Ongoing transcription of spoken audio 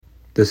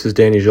This is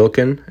Danny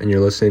Jilkin, and you're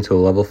listening to the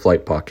Level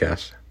Flight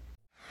Podcast.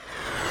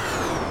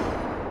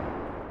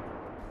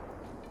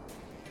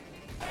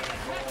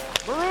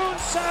 Maroon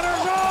center,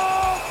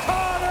 goal!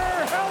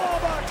 Connor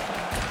Hellebuck!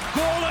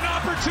 Golden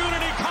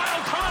opportunity,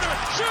 Kyle Connor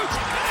shoots,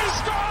 and he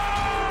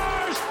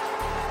scores!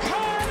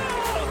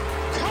 Kyle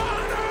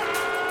Connor!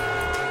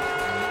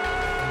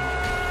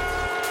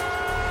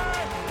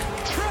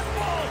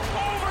 Triple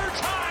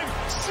overtime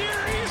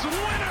series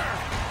winner!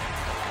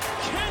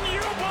 Can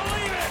you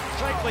believe it?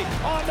 Shankly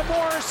on to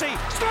Morrissey,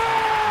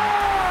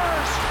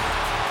 scores!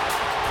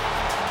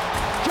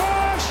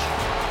 Josh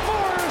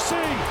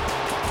Morrissey!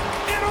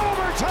 In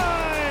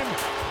overtime,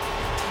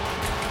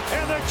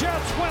 and the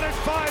Jets win it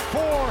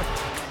 5-4.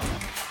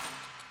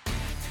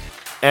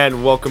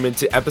 And welcome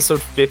into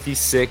episode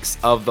 56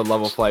 of the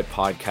Level Flight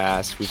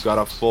Podcast. We've got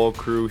a full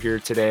crew here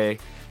today.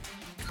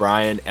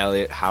 Brian,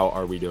 Elliot, how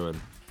are we doing?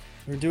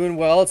 We're doing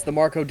well. It's the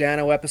Marco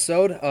Dano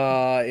episode,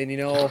 and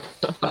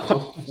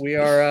we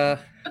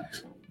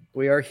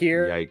are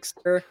here. Yikes!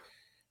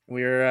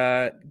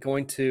 We're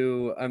going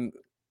to. I'm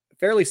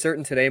fairly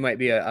certain today might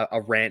be a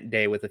rant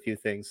day with a few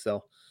things.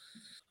 So.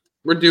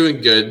 We're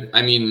doing good.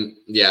 I mean,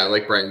 yeah,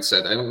 like Brian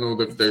said, I don't know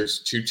if there's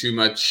too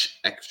much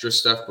extra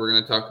stuff we're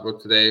going to talk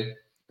about today.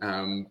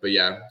 But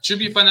yeah, should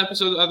be a fun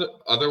episode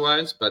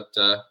otherwise, but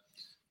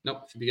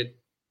nope, should be good.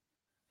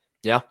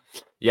 Yeah.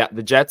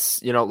 The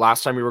Jets,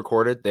 last time we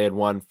recorded, they had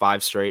won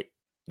 5 straight.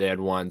 They had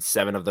won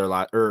 8 of their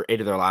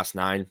last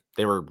 9.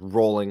 They were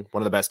rolling,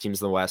 one of the best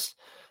teams in the West.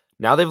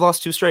 Now they've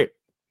lost 2 straight.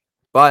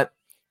 But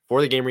for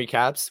the game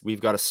recaps,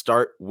 we've got to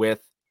start with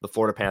the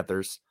Florida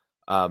Panthers.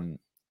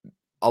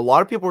 A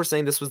lot of people were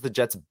saying this was the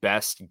Jets'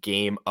 best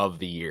game of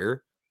the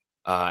year.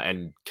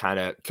 And kind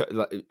of,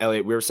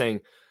 Elliot, we were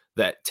saying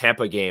that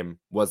Tampa game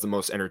was the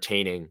most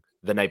entertaining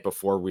the night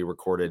before we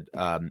recorded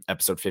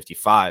episode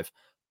 55.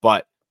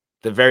 But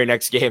the very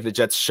next game, the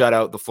Jets shut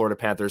out the Florida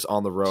Panthers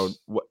on the road.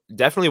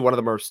 Definitely one of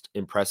the most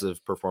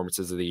impressive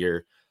performances of the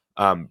year.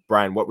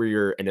 Brian, what were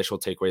your initial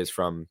takeaways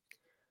from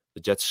the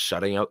Jets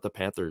shutting out the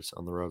Panthers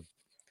on the road?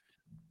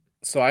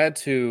 So I had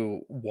to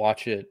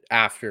watch it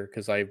after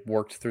because I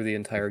worked through the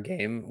entire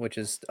game, which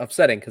is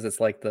upsetting because it's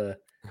like it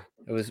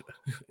was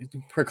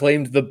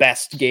proclaimed the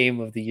best game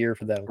of the year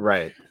for them.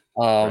 Right.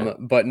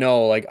 But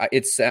no, like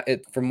it's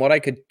from what I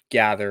could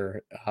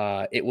gather,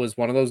 it was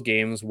one of those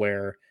games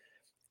where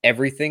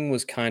everything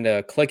was kind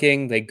of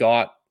clicking. They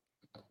got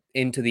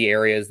into the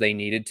areas they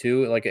needed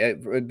to. Like a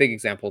big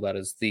example of that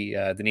is the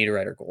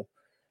Niederreiter goal.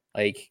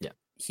 Like, yeah.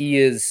 He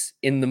is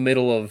in the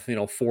middle of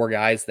 4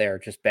 guys there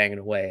just banging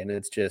away, and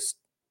it's just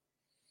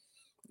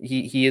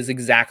he is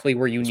exactly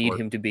where you need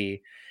him to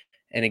be,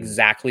 and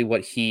exactly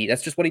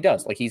that's just what he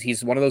does. Like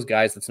he's one of those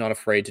guys that's not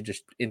afraid to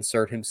just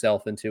insert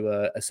himself into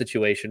a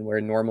situation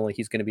where normally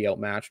he's going to be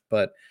outmatched.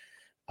 But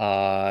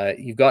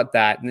you've got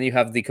that, and then you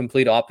have the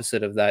complete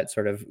opposite of that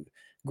sort of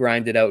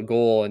grinded out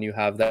goal, and you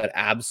have that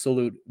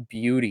absolute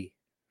beauty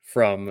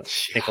from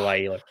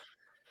Nikolai Ehlers.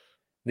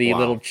 The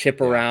little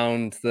chip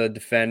around the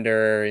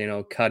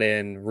defender, cut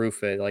in,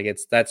 roof it. Like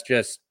that's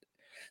just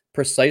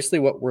precisely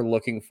what we're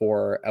looking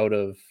for out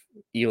of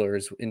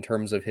Ehlers in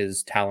terms of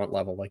his talent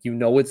level. Like,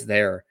 it's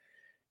there,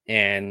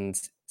 and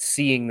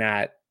seeing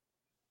that,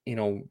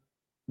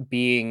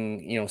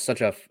 being,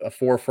 such a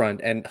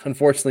forefront, and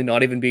unfortunately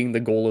not even being the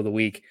goal of the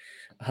week.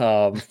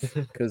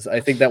 Because I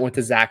think that went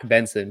to Zach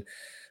Benson,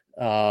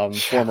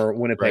 former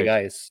Winnipeg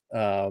Ice.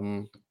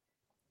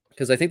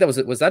 Because I think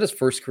was that his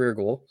first career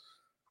goal?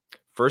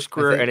 First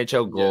career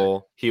NHL goal.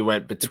 Yeah. He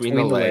went between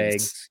the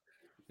legs.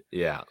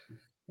 Yeah.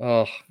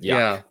 Oh,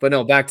 yeah. But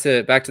no, back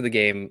to the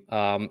game.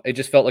 It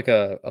just felt like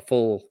a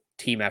full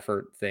team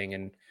effort thing.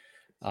 And,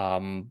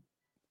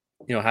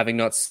 having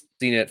not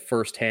seen it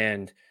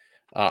firsthand,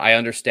 I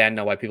understand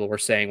now why people were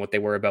saying what they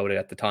were about it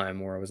at the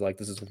time, where I was like,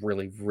 this is a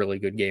really, really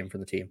good game for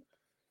the team.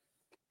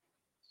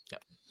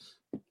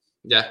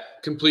 Yeah,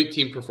 complete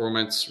team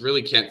performance.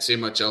 Really can't say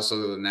much else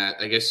other than that.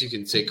 I guess you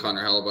can say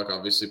Connor Hellebuck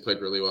obviously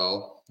played really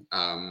well.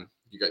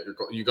 You got your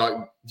goal.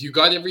 You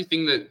got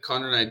everything that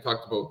Connor and I had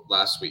talked about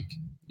last week.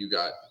 You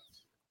got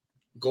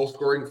goal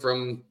scoring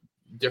from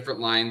different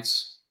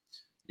lines.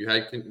 You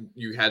had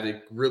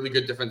a really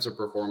good defensive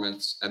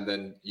performance, and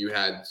then you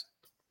had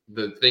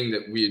the thing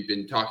that we had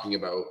been talking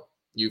about.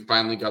 You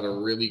finally got a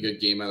really good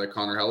game out of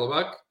Connor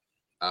Hellebuck,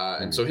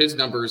 and so his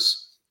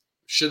numbers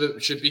should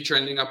be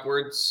trending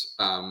upwards.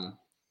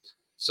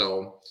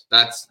 So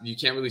that's, you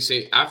can't really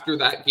say after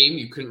that game,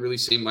 you couldn't really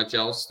say much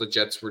else. The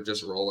Jets were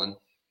just rolling.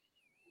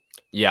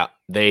 Yeah,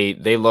 they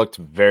looked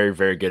very,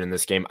 very good in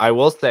this game. I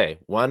will say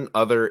one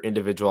other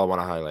individual I want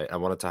to highlight. I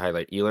wanted to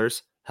highlight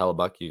Ehlers,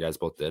 Hellebuck. You guys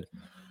both did.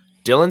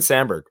 Dylan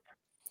Samberg,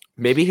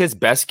 maybe his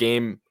best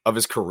game of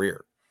his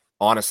career.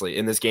 Honestly,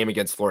 in this game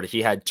against Florida,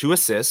 he had 2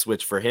 assists,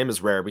 which for him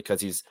is rare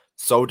because he's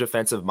so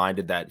defensive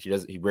minded that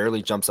he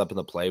rarely jumps up in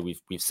the play. We've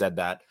said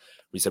that.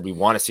 We said we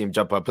want to see him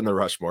jump up in the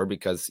rush more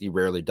because he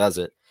rarely does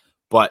it.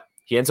 But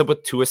he ends up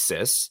with 2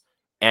 assists,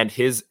 and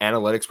his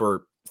analytics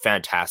were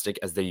fantastic,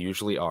 as they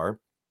usually are.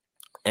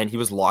 And he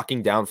was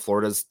locking down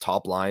Florida's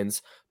top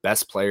lines,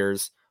 best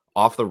players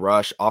off the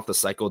rush, off the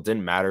cycle,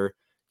 didn't matter.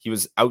 He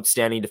was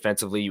outstanding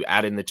defensively. You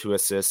add in the 2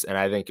 assists, and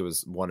I think it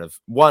was one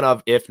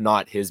of, if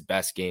not his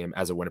best game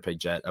as a Winnipeg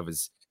Jet of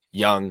his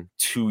young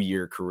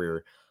 2-year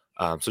career.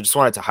 So just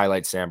wanted to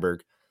highlight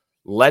Sandberg.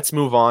 Let's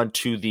move on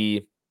to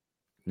the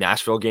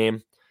Nashville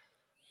game.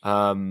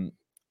 Kind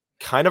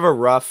of a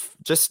rough,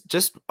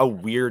 just a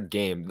weird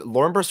game.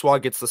 Laurent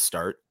Brossoit gets the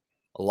start.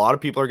 A lot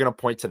of people are going to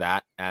point to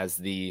that as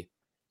the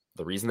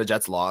reason the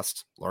Jets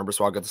lost. Laurent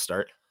Brossoit got the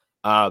start.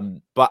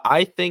 But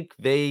I think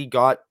they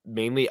got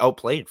mainly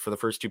outplayed for the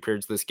first 2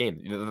 periods of this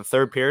game. The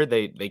third period,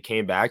 they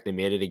came back, they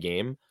made it a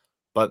game.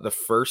 But the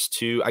first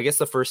 10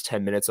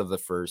 minutes of the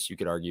first, you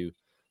could argue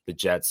the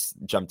Jets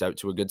jumped out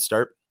to a good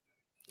start.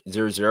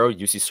 0-0,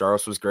 UC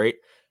Saros was great.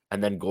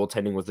 And then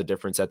goaltending was the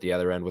difference at the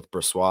other end with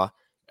Brossoit.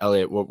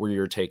 Elliot, what were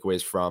your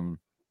takeaways from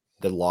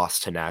the loss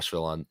to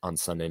Nashville on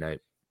Sunday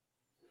night?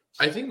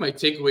 I think my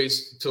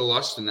takeaways to the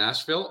loss to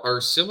Nashville are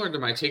similar to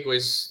my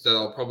takeaways that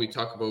I'll probably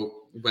talk about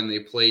when they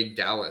played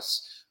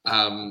Dallas.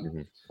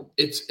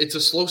 It's a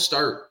slow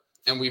start,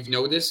 and we've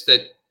noticed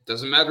that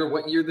doesn't matter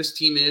what year this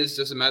team is,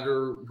 doesn't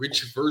matter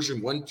which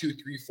version 1, 2,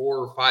 3, 4,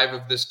 or 5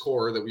 of this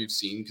core that we've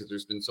seen, because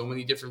there's been so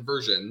many different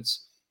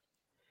versions.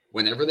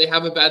 Whenever they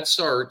have a bad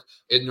start,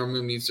 it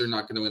normally means they're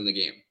not going to win the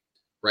game,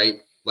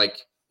 right? Like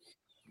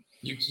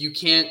you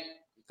can't,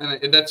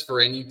 and that's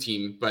for any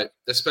team, but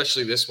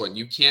especially this one,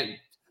 you can't.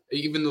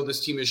 Even though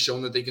this team has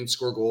shown that they can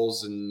score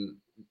goals and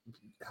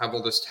have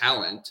all this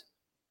talent,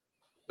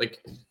 like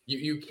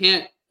you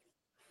can't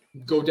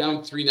go down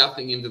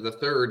 3-0 into the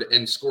third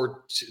and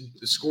score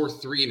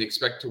 3 and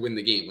expect to win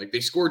the game. Like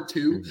they scored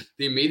 2,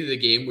 they made it a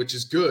game, which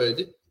is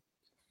good,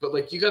 but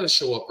like you got to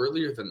show up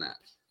earlier than that.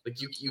 Like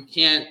you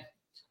can't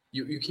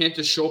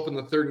just show up in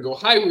the third and go,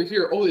 "Hi, we're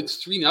here. Oh,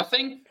 it's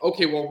 3-0.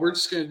 Okay, well we're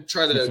just gonna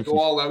try to go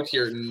all out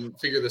here and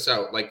figure this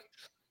out." Like.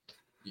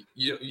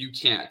 You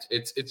can't.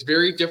 It's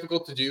very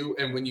difficult to do,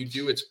 and when you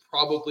do, it's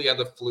probably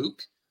out of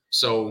fluke.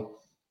 So,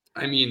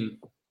 I mean,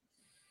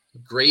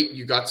 great.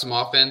 You got some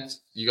offense.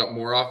 You got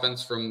more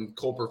offense from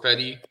Cole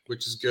Perfetti,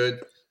 which is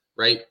good,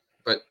 right?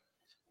 But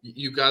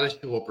you got to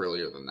show up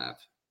earlier than that.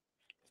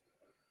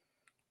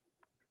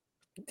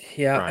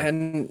 Yeah,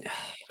 Brian.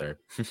 And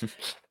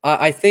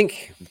I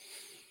think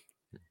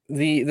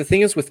the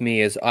thing is with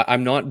me is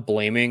I'm not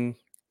blaming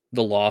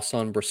the loss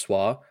on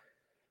Brossoit.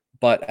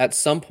 But at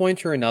some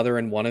point or another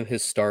in one of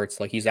his starts,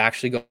 like he's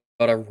actually got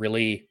to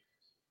really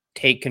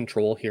take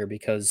control here,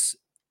 because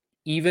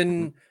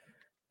even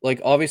like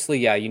obviously,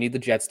 yeah, you need the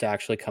Jets to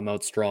actually come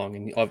out strong,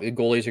 and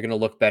goalies are going to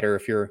look better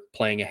if you're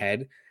playing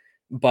ahead.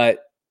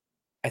 But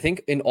I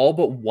think in all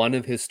but one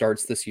of his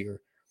starts this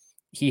year,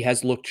 he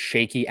has looked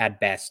shaky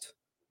at best.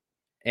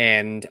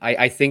 And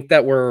I think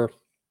that we're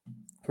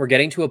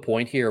getting to a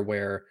point here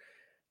where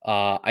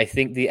I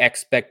think the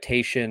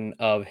expectation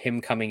of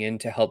him coming in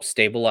to help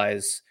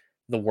stabilize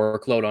the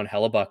workload on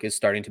Hellebuck is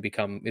starting to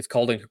become, it's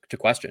called into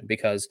question,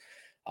 because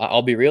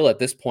I'll be real at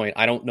this point.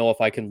 I don't know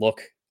if I can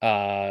look,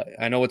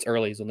 I know it's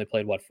early. He's only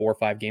played 4 or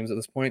 5 games at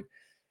this point.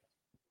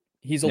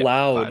 He's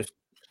allowed,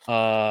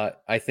 5.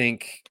 I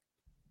think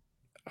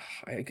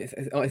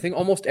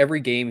almost every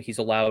game he's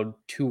allowed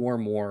 2 or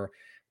more,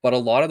 but a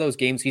lot of those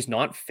games he's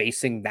not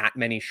facing that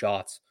many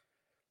shots.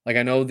 Like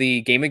I know the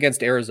game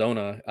against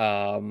Arizona,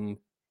 what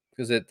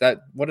did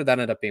that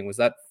end up being? Was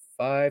that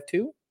 5-2?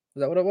 Is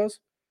that what it was?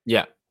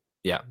 Yeah.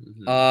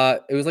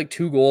 It was like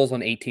 2 goals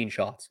on 18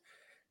 shots.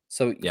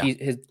 So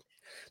the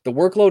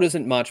workload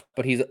isn't much,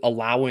 but he's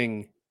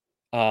allowing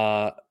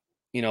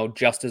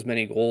just as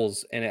many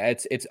goals. And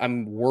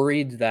I'm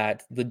worried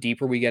that the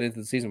deeper we get into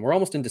the season, we're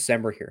almost in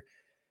December here.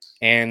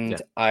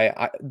 And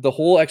the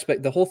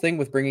whole thing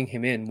with bringing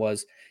him in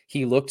was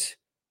he looked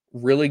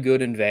really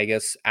good in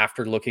Vegas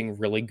after looking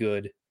really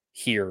good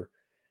here.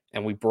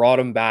 And we brought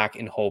him back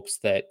in hopes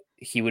that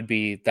he would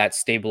be that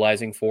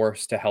stabilizing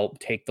force to help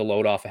take the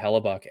load off of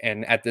Hellebuck.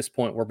 And at this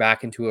point, we're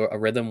back into a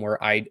rhythm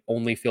where I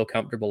only feel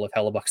comfortable if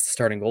Hellebuck's the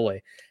starting goalie.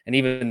 And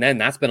even then,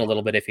 that's been a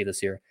little bit iffy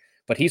this year.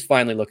 But he's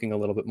finally looking a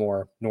little bit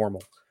more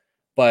normal.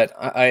 But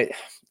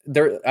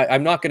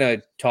I'm not going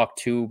to talk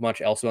too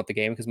much else about the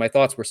game, because my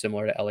thoughts were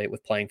similar to Elliot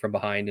with playing from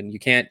behind. And you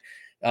can't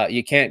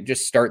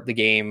just start the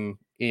game,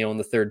 in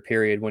the third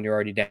period when you're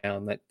already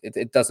down. That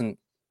it doesn't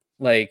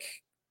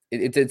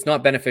it's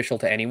not beneficial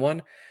to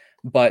anyone.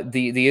 But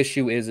the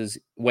issue is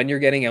when you're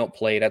getting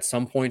outplayed at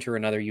some point or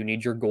another, you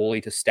need your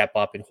goalie to step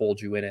up and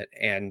hold you in it.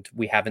 And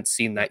we haven't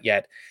seen that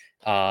yet.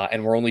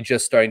 And we're only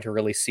just starting to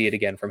really see it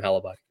again from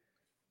Hellebuck.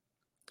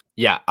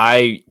 Yeah,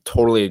 I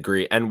totally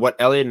agree. And what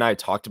Elliot and I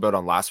talked about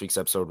on last week's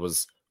episode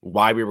was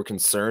why we were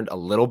concerned a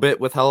little bit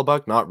with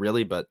Hellebuck. Not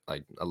really, but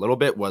like a little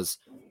bit, was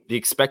the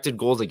expected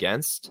goals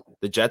against.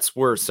 The Jets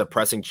were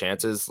suppressing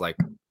chances like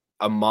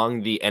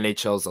among the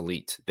NHL's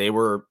elite. They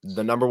were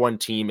the number 1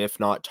 team, if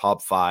not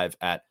top 5,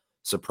 at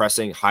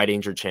suppressing high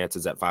danger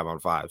chances at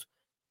 5-on-5,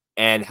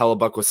 and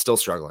Hellebuck was still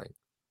struggling,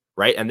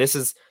 right? And this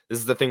is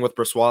the thing with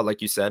Brossoit,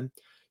 like you said,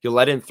 he'll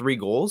let in 3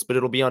 goals, but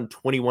it'll be on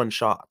 21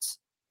 shots,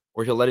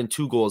 or he'll let in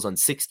 2 goals on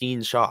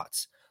 16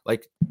 shots.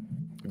 Like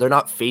they're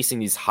not facing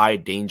these high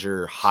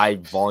danger, high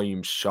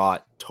volume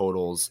shot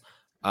totals.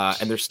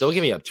 And they're still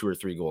giving up 2 or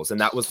 3 goals. And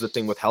that was the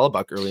thing with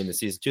Hellebuck early in the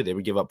season too. They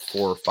would give up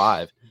 4 or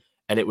 5,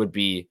 and it would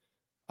be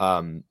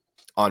on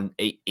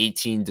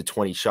 18 to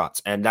 20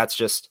 shots. And that's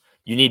just,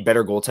 you need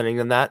better goaltending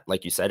than that.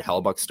 Like you said,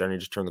 Hellebuck's starting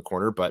to turn the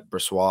corner, but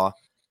Brossoit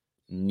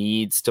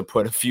needs to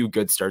put a few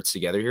good starts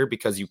together here,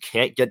 because you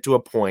can't get to a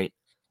point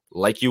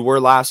like you were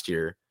last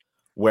year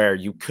where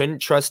you couldn't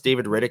trust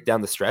David Rittich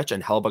down the stretch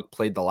and Hellebuck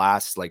played the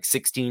last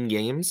 16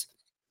 games.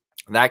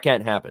 That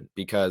can't happen,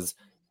 because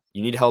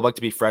you need Hellebuck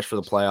to be fresh for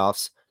the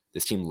playoffs.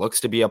 This team looks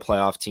to be a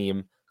playoff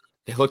team.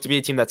 They look to be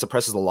a team that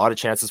suppresses a lot of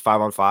chances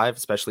 5-on-5,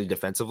 especially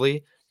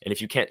defensively. And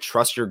if you can't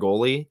trust your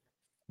goalie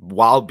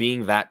while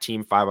being that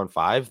team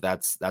 5-on-5,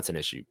 that's an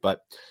issue.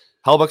 But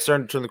Hellebuck's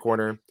starting to turn the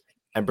corner,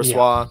 and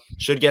Brossoit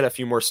should get a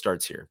few more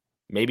starts here.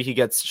 Maybe he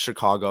gets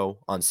Chicago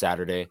on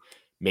Saturday.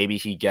 Maybe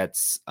he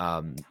gets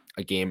a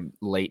game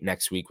late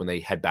next week when they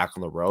head back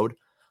on the road.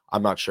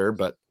 I'm not sure,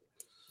 but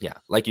yeah,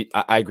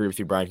 I agree with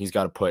you, Brian. He's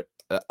got to put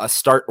a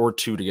start or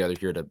 2 together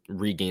here to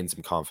regain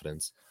some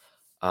confidence.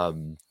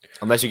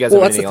 Unless you guys have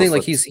that's the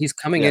anything thing. else, He's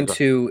coming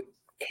into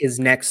his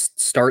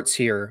next starts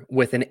here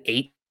with an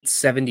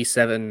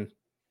 .877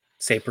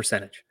 save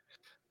percentage.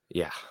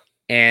 Yeah,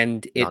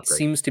 and it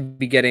seems to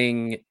be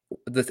getting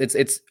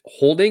it's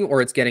holding,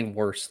 or it's getting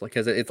worse.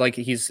 Because it's like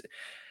he's,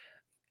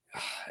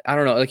 I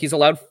don't know, he's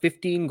allowed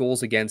 15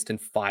 goals against in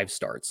 5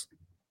 starts.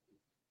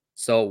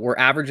 So we're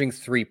averaging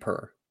 3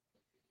 per.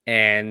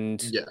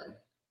 And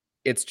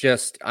it's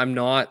just, I'm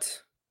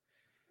not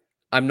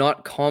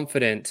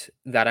confident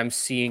that I'm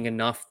seeing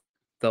enough,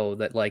 though,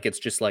 that it's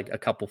just a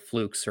couple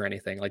flukes or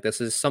anything. This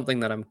is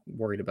something that I'm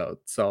worried about.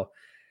 So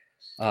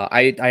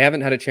I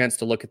haven't had a chance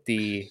to look at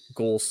the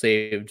goal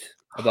saved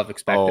above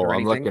expected or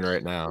anything. I'm looking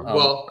right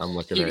now. I'm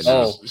looking right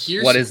now.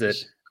 What is it?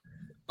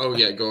 Oh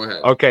yeah, go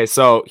ahead. Okay,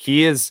 so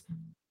he is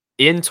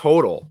in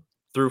total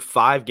through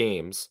 5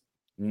 games,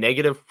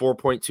 negative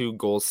 4.2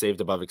 goals saved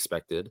above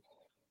expected.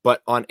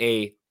 But on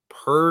a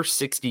per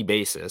 60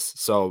 basis,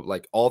 so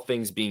all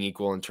things being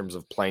equal in terms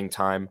of playing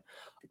time,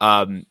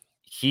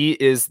 he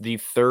is the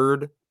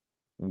 3rd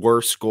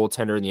worst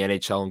goaltender in the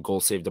NHL in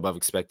goals saved above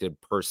expected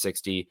per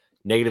 60,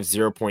 negative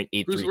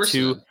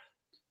 0.832.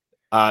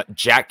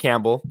 Jack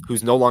Campbell,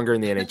 who's no longer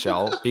in the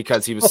NHL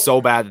because he was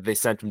so bad that they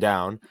sent him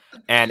down,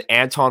 and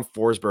Anton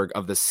Forsberg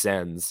of the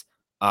Sens.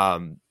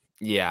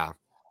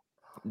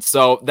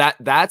 So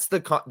that's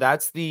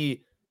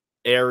the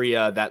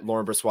area that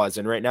Laurent Brossoit is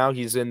in right now.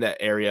 He's in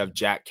the area of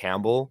Jack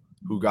Campbell,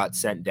 who got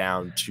sent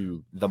down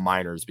to the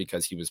minors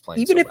because he was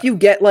playing. Even if you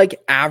get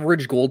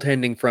average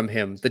goaltending from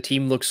him, the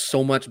team looks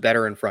so much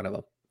better in front of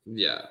him.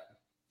 Yeah.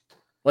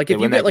 If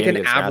you get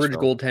an average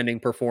goaltending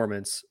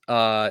performance,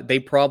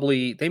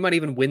 they might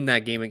even win that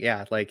game.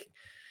 It's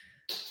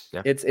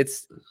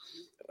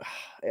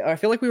I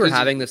feel like we were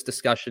having this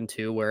discussion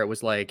too, where it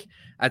was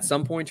at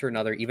some point or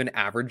another, even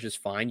average is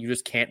fine. You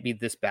just can't be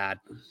this bad.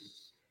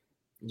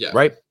 Yeah.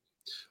 Right.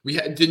 We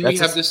have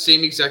the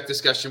same exact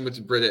discussion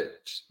with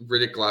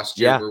Riddick last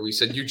year, where we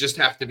said you just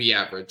have to be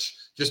average,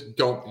 just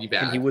don't be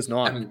bad. And he was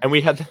not. And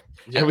we had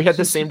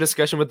the same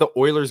discussion with the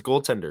Oilers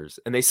goaltenders,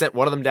 and they sent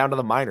one of them down to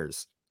the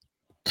minors.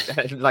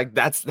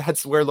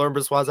 That's where Laurent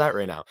Brossoit's at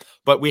right now.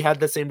 But we had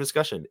the same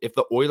discussion. If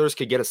the Oilers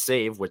could get a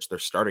save, which they're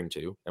starting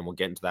to, and we'll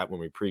get into that when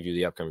we preview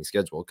the upcoming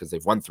schedule, because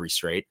they've won 3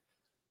 straight,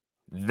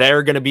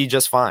 they're going to be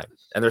just fine.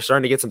 And they're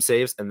starting to get some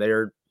saves, and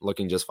they're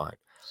looking just fine.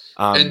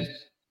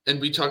 And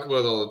we talk about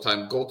it all the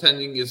time.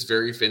 Goaltending is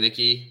very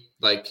finicky.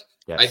 I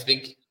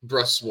think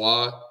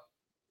Brossoit,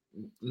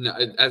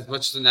 as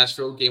much as the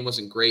Nashville game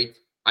wasn't great,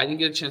 I didn't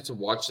get a chance to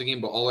watch the game,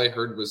 but all I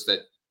heard was that,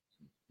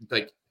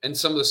 and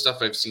some of the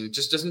stuff I've seen, it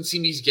just doesn't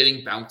seem he's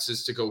getting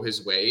bounces to go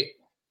his way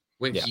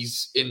when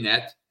he's in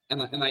net.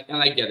 And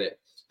I get it.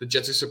 The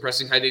Jets are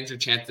suppressing high danger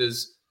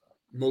chances.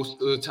 Most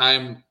of the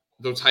time,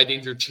 those high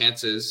danger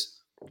chances,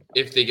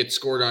 if they get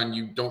scored on,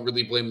 you don't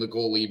really blame the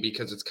goalie,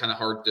 because it's kind of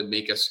hard to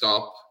make a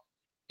stop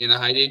in a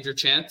high danger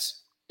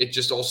chance. It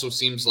just also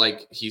seems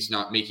like he's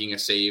not making a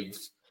save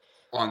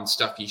on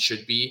stuff he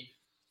should be.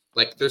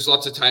 There's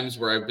lots of times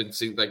where I've been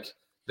seeing,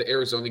 the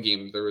Arizona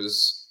game, there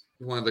was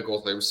one of the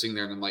goals I was sitting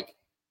there and I'm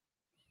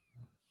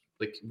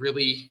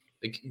really?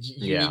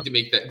 You need to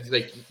make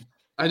that.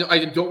 I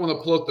don't want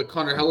to pull up the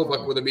Connor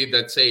Hellebuck would have made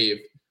that save,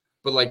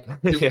 but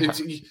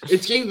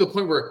it's getting to the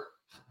point where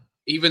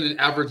even an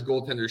average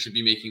goaltender should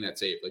be making that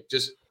save.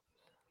 Just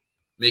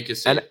make a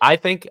save. And I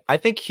think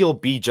he'll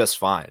be just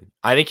fine.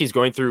 I think he's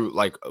going through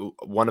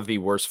one of the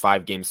worst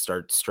 5-game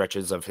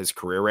stretches of his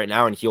career right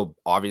now, and he'll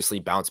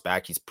obviously bounce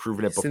back. He's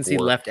proven it before. Since he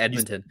left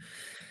Edmonton.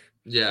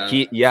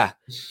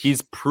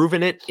 He's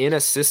proven it in a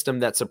system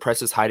that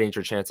suppresses high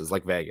danger chances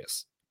like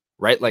Vegas,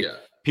 right?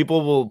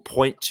 People will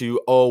point to,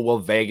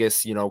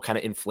 Vegas, kind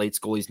of inflates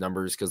goalies'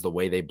 numbers because the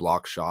way they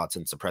block shots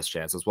and suppress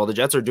chances. Well, the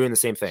Jets are doing the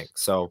same thing.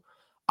 So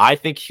I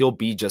think he'll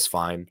be just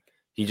fine.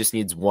 He just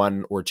needs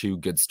 1 or 2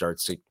 good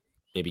starts to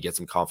maybe get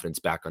some confidence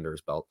back under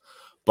his belt.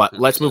 But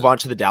let's move on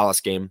to the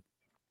Dallas game.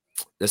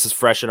 This is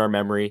fresh in our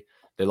memory.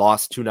 They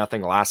lost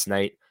 2-0 last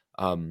night.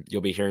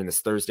 You'll be hearing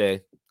this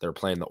Thursday. They're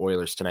playing the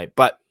Oilers tonight.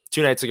 But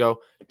 2 nights ago,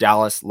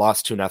 Dallas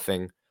lost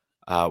 2-0.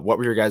 What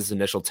were your guys'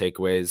 initial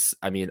takeaways?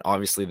 I mean,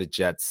 obviously the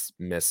Jets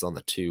miss on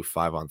the 2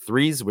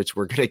 5-on-3s, which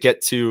we're going to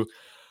get to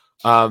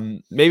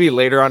maybe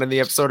later on in the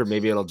episode, or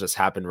maybe it'll just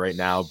happen right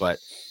now. But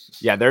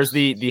yeah, there's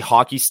the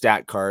hockey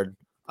stat card,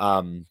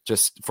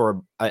 just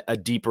for a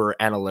deeper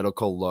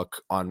analytical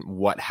look on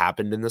what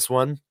happened in this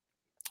one.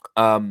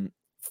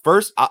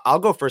 First, I'll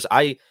go first.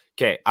 I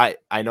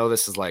know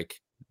this is like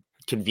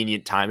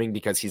convenient timing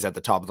because he's at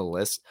the top of the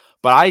list,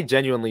 but I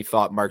genuinely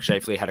thought Mark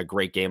Scheifele had a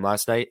great game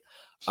last night.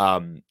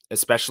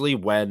 Especially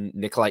when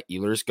Nikolai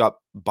Ehlers got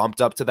bumped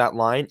up to that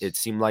line. It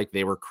seemed like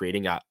they were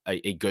creating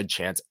a good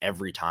chance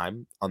every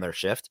time on their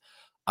shift.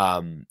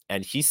 And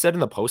he said in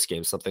the post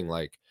game something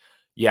like,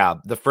 yeah,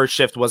 the first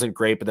shift wasn't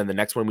great, but then the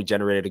next one we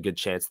generated a good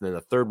chance. And then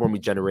the third one we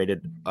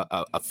generated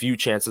a few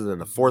chances. And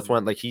the fourth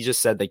one, like he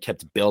just said, they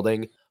kept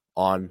building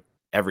on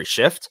every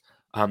shift.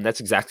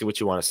 That's exactly what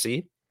you want to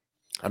see.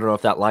 I don't know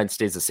if that line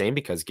stays the same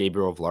because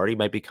Gabriel Velarde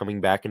might be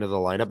coming back into the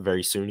lineup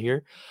very soon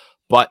here,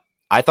 but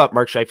I thought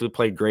Mark Scheifele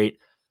played great.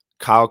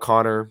 Kyle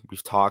Connor,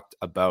 we've talked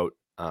about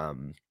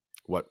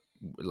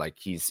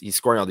he's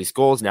scoring all these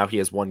goals. Now he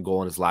has 1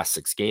 goal in his last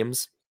 6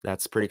 games.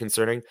 That's pretty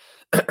concerning.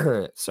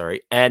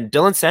 Sorry. And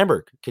Dylan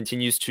Sandberg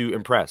continues to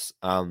impress.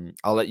 I'll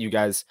let you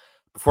guys,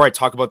 before I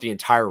talk about the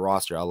entire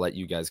roster, I'll let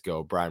you guys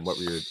go. Brian, what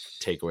were your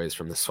takeaways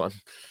from this one?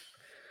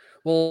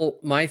 Well,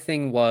 my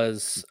thing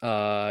was,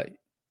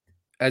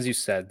 as you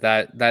said,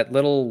 that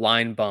little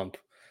line bump,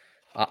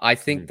 I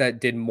think that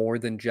did more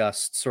than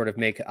just sort of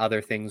make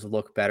other things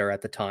look better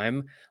at the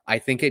time. I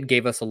think it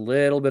gave us a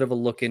little bit of a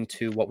look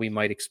into what we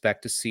might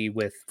expect to see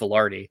with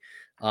Velarde.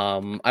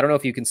 I don't know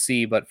if you can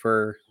see, but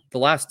for the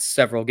last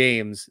several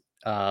games,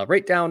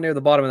 right down near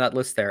the bottom of that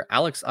list there,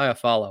 Alex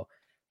Iafallo,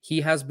 he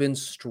has been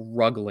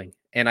struggling.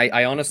 And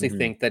I honestly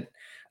think that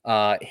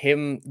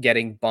him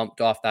getting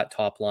bumped off that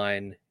top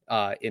line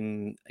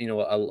in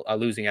a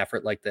losing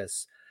effort like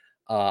this,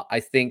 I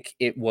think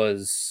it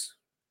was...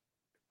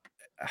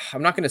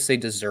 I'm not going to say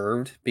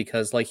deserved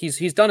because like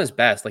he's done his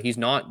best. Like he's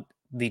not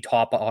the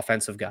top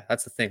offensive guy.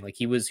 That's the thing. Like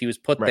he was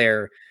put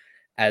there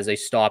as a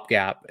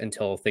stopgap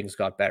until things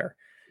got better.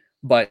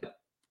 But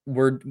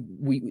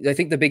I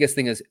think the biggest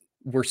thing is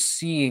we're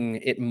seeing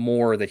it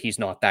more that he's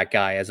not that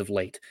guy as of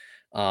late.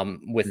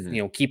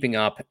 With keeping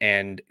up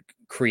and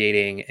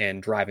creating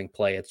and driving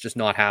play, it's just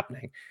not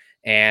happening.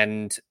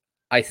 And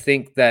I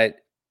think that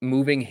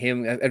moving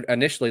him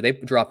initially, they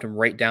dropped him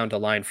right down to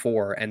line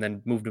 4 and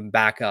then moved him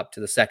back up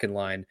to the second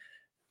line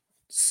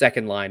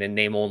in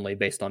name only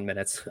based on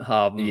minutes.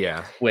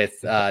 With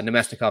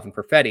Nemesnikov and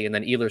Perfetti, and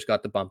then Ehlers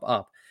got the bump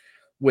up.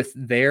 With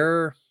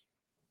their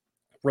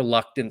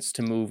reluctance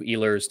to move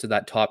Ehlers to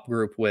that top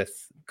group with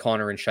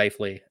Connor and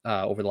Scheifele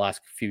over the last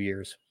few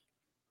years,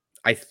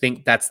 I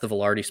think that's the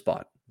Velarde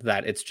spot.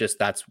 That it's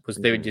just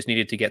they just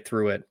needed to get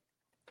through it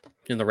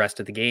in the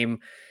rest of the game.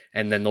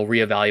 And then they'll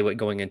reevaluate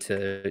going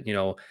into,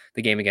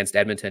 the game against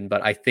Edmonton.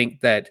 But I think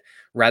that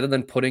rather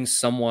than putting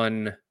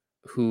someone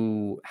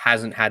who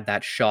hasn't had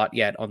that shot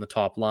yet on the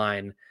top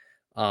line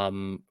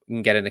and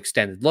get an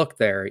extended look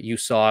there, you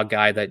saw a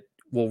guy that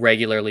will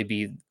regularly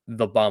be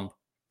the bump,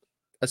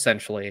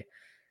 essentially.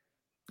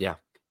 Yeah.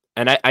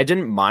 And I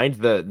didn't mind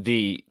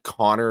the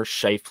Connor,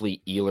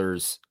 Scheifele,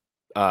 Ehlers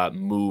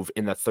move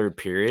in the third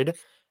period.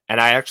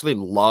 And I actually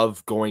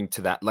love going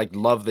to that,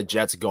 love the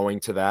Jets going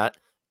to that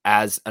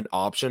as an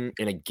option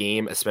in a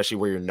game, especially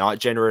where you're not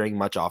generating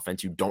much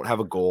offense, you don't have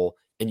a goal,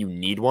 and you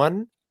need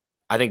one.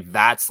 I think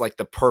that's like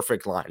the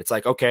perfect line. It's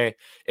like, okay,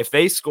 if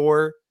they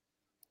score,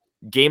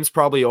 game's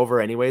probably over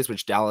anyways,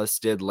 which Dallas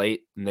did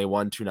late, and they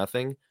won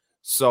 2-0.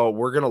 So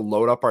we're going to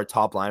load up our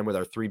top line with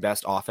our 3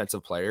 best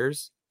offensive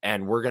players,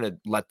 and we're going to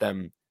let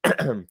them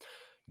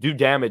do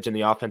damage in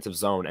the offensive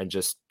zone, and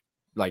just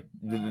like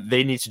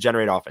they need to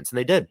generate offense, and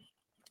they did.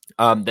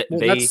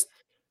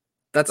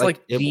 That's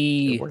like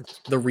the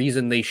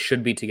reason they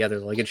should be together.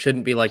 Like it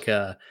shouldn't be like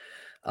a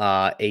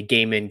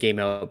game in, game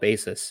out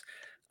basis.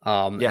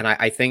 And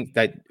I think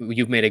that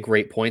you've made a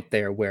great point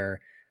there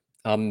where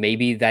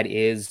maybe that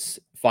is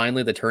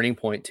finally the turning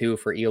point too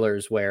for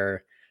Ehlers,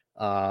 where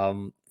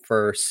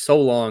for so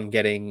long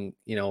getting,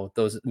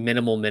 those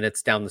minimal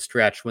minutes down the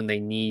stretch when they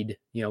need,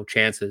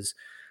 chances,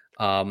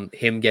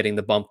 him getting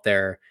the bump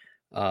there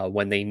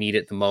when they need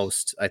it the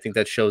most. I think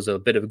that shows a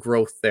bit of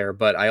growth there.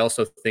 But I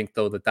also think,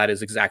 though, that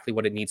is exactly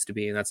what it needs to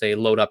be. And that's a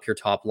load up your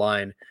top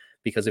line,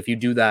 because if you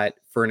do that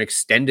for an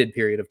extended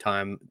period of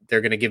time, they're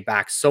going to give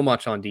back so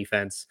much on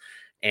defense.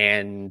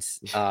 And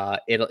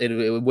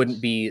it wouldn't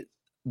be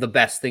the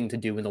best thing to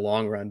do in the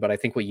long run. But I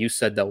think what you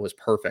said, though, was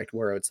perfect,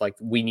 where it's like,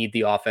 we need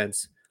the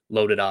offense,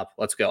 load it up.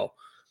 Let's go.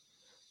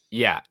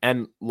 Yeah.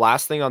 And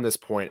last thing on this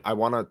point,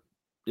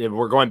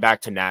 we're going back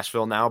to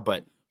Nashville now,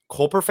 but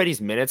Cole Perfetti's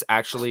minutes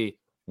actually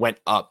went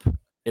up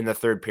in the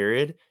third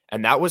period.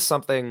 And that was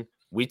something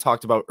we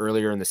talked about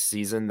earlier in the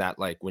season, that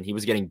like when he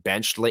was getting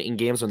benched late in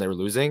games when they were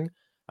losing,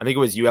 I think it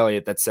was you,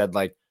 Elliot, that said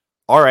like,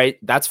 all right,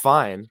 that's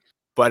fine.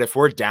 But if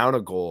we're down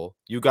a goal,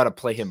 you got to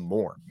play him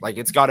more. Like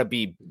it's got to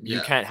be, you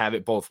Yeah. can't have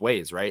it both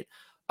ways, right?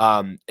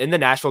 In the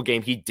Nashville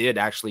game, he did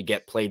actually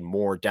get played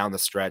more down the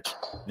stretch.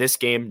 This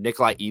game,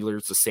 Nikolai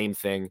Ehlers, the same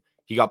thing.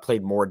 He got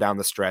played more down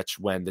the stretch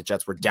when the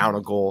Jets were down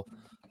a goal.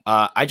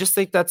 I just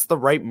think that's the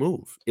right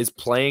move, is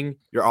playing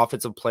your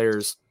offensive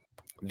players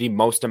the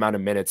most amount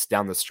of minutes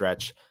down the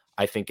stretch.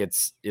 I think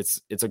it's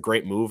a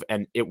great move,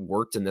 and it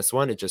worked in this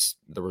one. It just,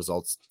 the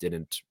results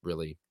didn't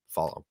really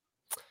follow.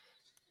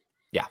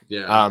 Yeah.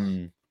 Yeah.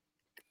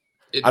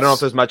 I don't know if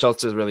there's much else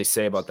to really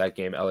say about that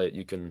game, Elliot.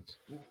 You can.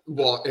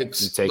 Well,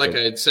 it's take like it.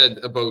 I had said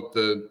about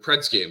the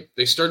Preds game.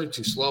 They started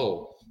too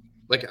slow.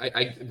 Like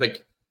I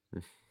like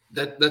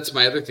that's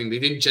my other thing. They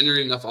didn't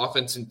generate enough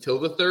offense until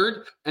the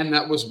third, and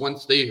that was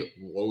once they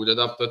loaded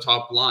up the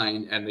top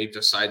line and they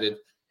decided,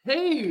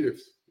 hey,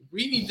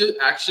 we need to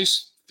actually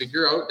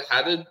figure out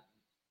how to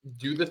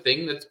do the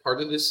thing that's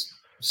part of this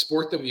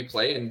sport that we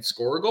play and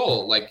score a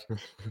goal. Like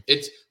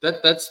it's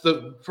that's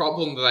the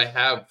problem that I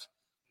have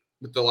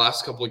with the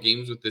last couple of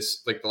games with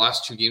this, like the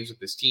last 2 games with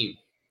this team.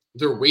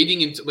 They're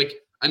waiting until, like,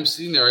 I'm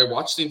sitting there. I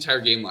watched the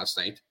entire game last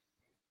night,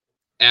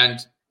 and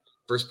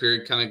first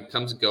period kind of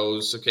comes and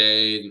goes.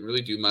 Okay, didn't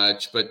really do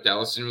much, but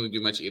Dallas didn't really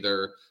do much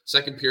either.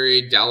 Second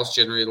period, Dallas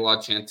generated a lot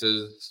of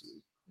chances.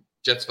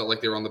 Jets felt like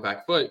they were on the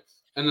back foot.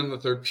 And then the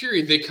third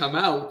period, they come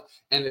out,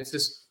 and it's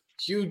this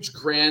huge,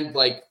 grand,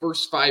 like,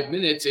 first 5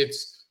 minutes,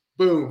 it's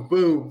boom,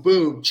 boom,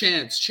 boom,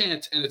 chance.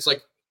 And it's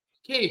like,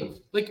 okay,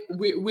 like,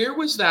 where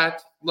was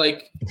that,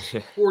 like,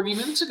 40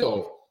 minutes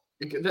ago?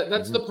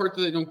 That's the part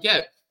that I don't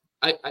get.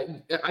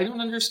 I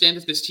don't understand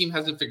if this team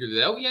hasn't figured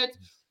it out yet.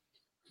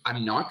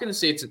 I'm not going to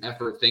say it's an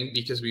effort thing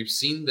because we've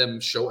seen them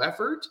show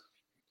effort.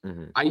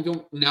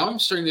 Now I'm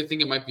starting to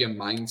think it might be a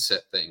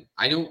mindset thing.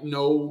 I don't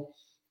know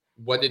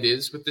what it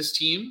is with this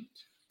team,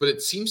 but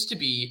it seems to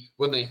be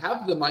when they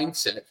have the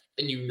mindset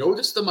and you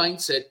notice the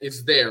mindset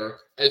is there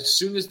as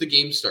soon as the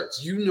game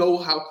starts. You know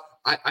how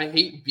I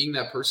hate being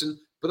that person,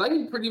 but I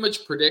can pretty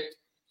much predict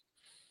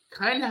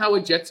kind of how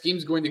a Jets game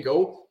is going to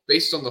go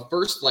based on the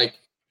first like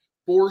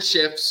 4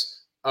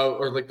 shifts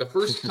or like the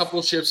first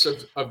couple shifts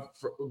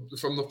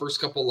from the first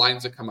couple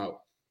lines that come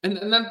out. And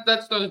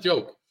that's not a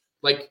joke.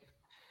 Like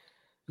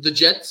the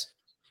Jets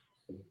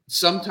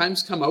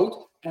sometimes come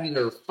out and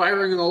they're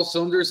firing on all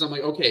cylinders. I'm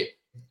like, okay,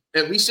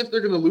 at least if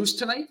they're going to lose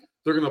tonight,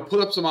 they're going to put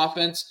up some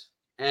offense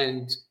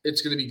and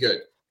it's going to be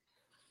good.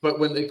 But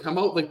when they come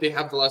out, like they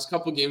have the last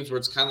couple games where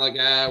it's kind of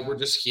like, we're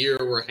just here,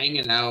 we're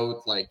hanging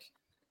out, like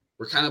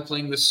we're kind of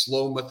playing this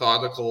slow,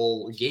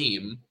 methodical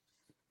game.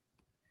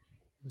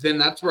 Then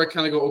that's where I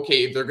kind of go,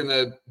 okay, they're going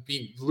to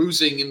be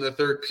losing in the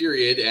third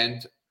period.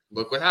 And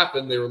look what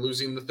happened. They were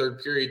losing in the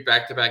third period,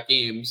 back-to-back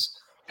games.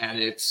 And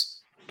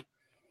it's,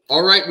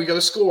 all right, we got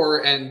to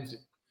score. And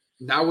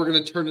now we're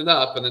going to turn it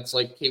up. And it's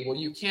like, okay, well,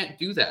 you can't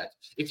do that.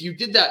 If you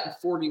did that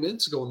 40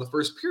 minutes ago in the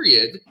first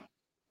period,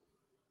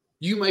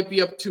 you might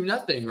be up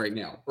 2-0 right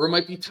now. Or it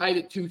might be tied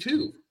at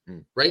 2-2,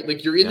 right?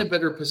 Like you're in a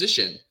better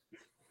position.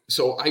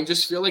 So I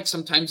just feel like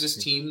sometimes this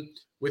team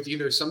with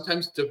either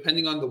sometimes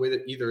depending on the way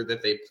that either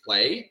that they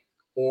play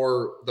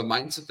or the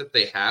mindset that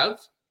they have,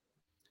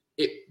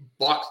 it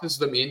boxes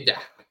them into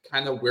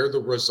kind of where the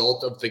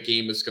result of the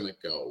game is going to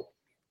go.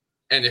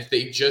 And if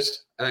they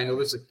just, and I know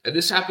this, and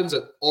this happens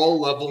at all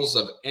levels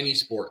of any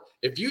sport.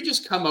 If you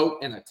just come out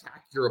and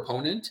attack your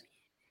opponent,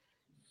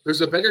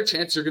 there's a better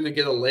chance you're going to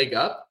get a leg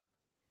up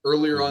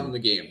earlier on in the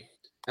game.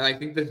 And I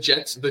think the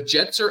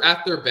Jets are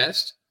at their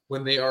best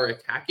when they are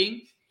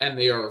attacking and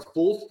they are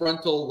full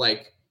frontal,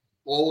 like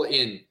all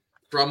in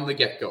from the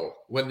get-go.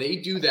 When they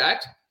do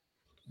that,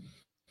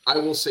 I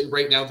will say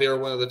right now they are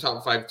one of the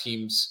top 5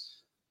 teams,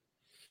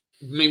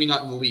 maybe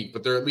not in the league,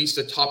 but they're at least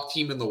a top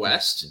team in the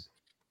West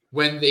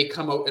when they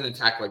come out and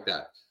attack like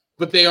that.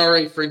 But they are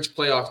a fringe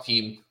playoff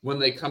team when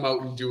they come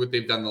out and do what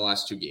they've done the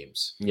last 2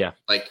 games. Yeah.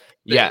 Like,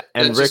 and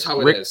that's just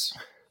how it is.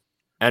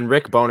 And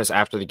Rick Bowness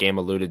after the game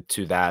alluded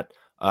to that,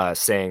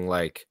 saying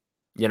like,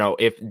 you know,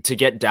 if to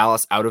get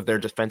Dallas out of their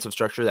defensive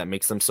structure that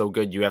makes them so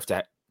good, you have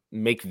to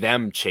make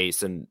them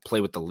chase and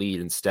play with the lead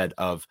instead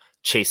of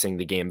chasing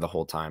the game the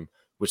whole time,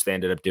 which they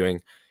ended up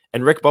doing.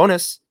 And Rick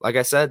Bowness, like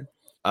I said,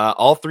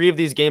 all 3 of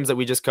these games that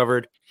we just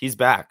covered, he's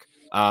back.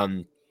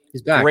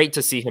 He's back. Great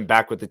to see him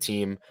back with the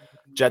team.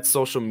 Jets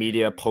social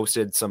media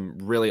posted some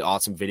really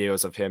awesome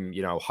videos of him,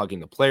 you know, hugging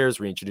the players,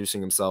 reintroducing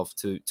himself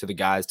to the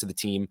guys, to the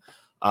team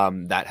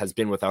that has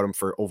been without him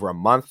for over a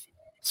month.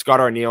 Scott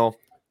Arniel,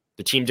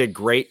 the team did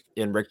great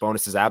in Rick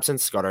Bowness's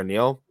absence. Scott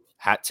Arniel,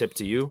 hat tip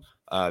to you.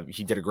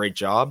 He did a great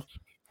job.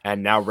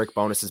 And now Rick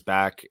Bowness is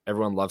back.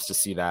 Everyone loves to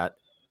see that.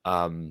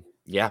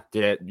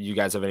 Did you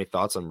guys have any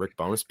thoughts on Rick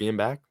Bowness being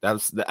back? That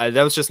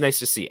was just nice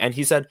to see. And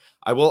he said,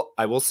 I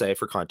will say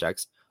for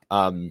context,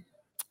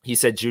 he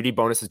said Judy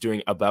Bowness is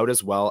doing about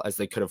as well as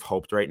they could have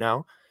hoped right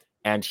now.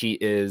 And he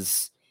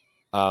is,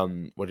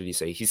 what did he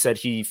say? He said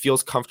he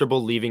feels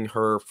comfortable leaving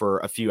her for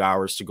a few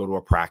hours to go to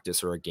a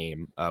practice or a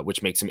game,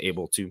 which makes him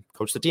able to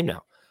coach the team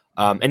now.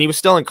 And he was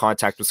still in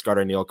contact with Scott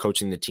Arniel,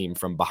 coaching the team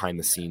from behind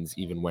the scenes,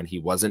 even when he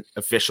wasn't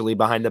officially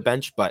behind the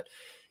bench. But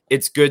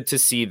it's good to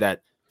see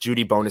that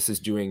Judy Bowness is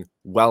doing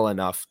well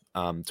enough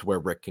to where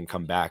Rick can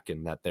come back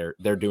and that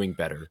they're doing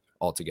better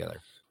altogether.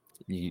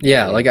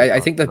 I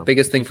think the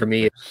biggest thing for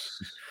me is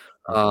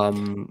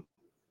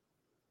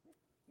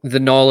the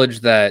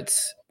knowledge that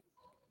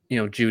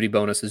Judy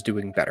Bowness is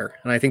doing better.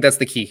 And I think that's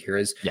the key here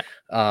is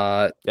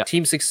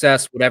team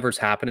success, whatever's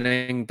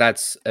happening,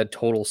 that's a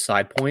total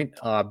side point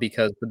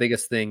because the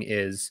biggest thing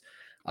is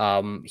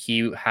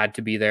he had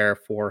to be there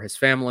for his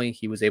family.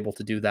 He was able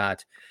to do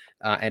that.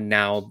 And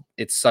now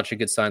it's such a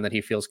good sign that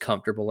he feels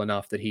comfortable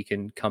enough that he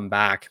can come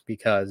back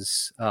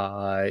because,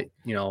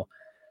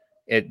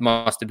 it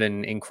must have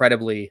been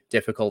incredibly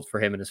difficult for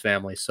him and his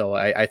family. So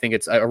I think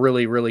it's a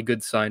really, really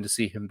good sign to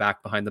see him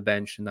back behind the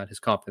bench and that his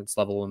confidence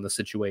level in the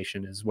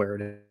situation is where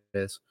it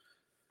is.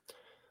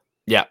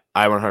 Yeah,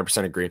 I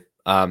 100% agree.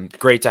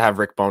 Great to have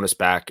Rick Bowness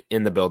back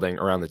in the building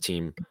around the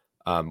team.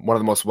 One of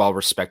the most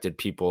well-respected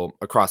people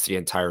across the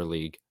entire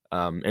league.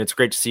 And it's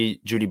great to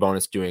see Judy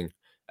Bowness doing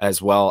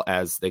as well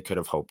as they could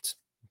have hoped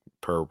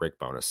per Rick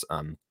Bowness.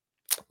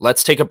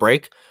 Let's take a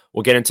break.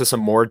 We'll get into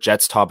some more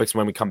Jets topics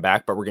when we come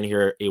back, but we're going to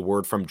hear a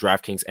word from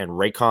DraftKings and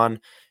Raycon,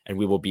 and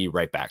we will be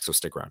right back. So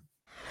stick around.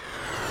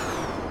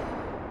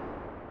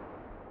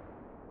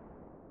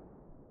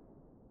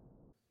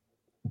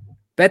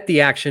 Bet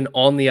the action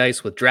on the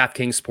ice with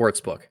DraftKings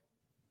Sportsbook.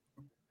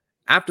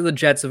 After the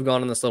Jets have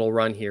gone on this little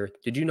run here,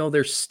 did you know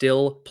they're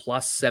still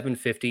plus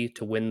 750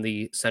 to win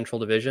the Central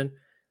Division?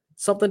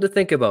 Something to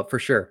think about for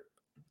sure.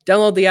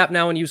 Download the app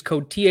now and use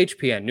code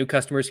THPN. New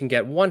customers can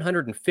get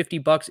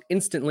 $150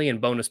 instantly in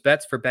bonus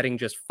bets for betting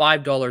just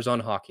 $5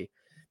 on hockey.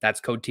 That's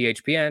code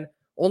THPN,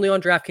 only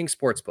on DraftKings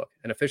Sportsbook,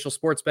 an official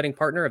sports betting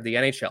partner of the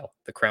NHL.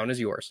 The crown is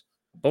yours.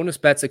 Bonus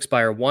bets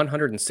expire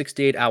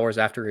 168 hours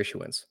after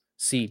issuance.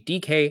 See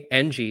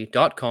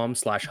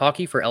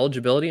dkng.com/hockey for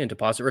eligibility and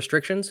deposit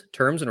restrictions,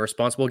 terms, and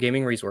responsible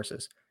gaming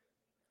resources.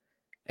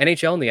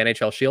 NHL and the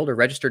NHL Shield are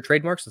registered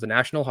trademarks of the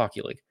National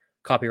Hockey League.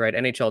 Copyright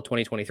NHL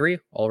 2023,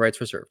 all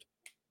rights reserved.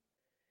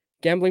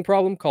 Gambling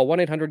problem? Call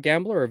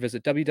 1-800-GAMBLER or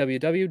visit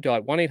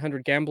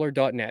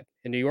www.1800gambler.net.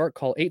 In New York,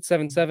 call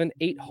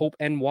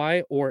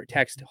 877-8-HOPE-NY or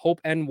text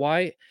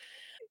HOPE-NY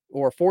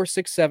or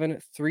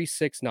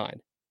 467-369.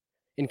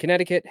 In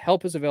Connecticut,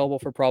 help is available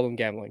for problem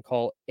gambling.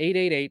 Call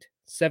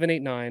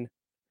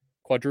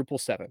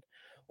 888-789-777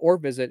 or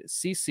visit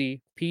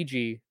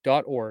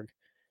ccpg.org.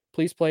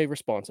 Please play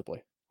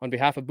responsibly. On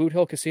behalf of Boot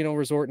Hill Casino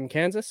Resort in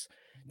Kansas,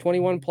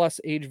 21 plus,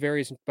 age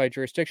varies by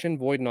jurisdiction,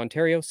 void in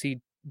Ontario. See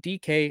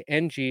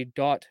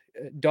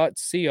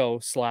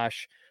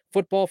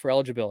dkng.co/football for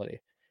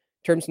eligibility.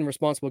 Terms and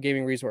responsible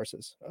gaming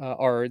resources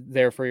are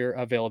there for your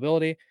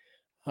availability.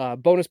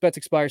 Bonus bets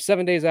expire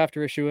 7 days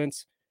after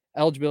issuance.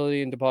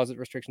 Eligibility and deposit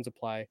restrictions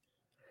apply.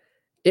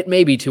 It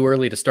may be too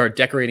early to start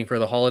decorating for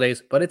the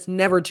holidays, but it's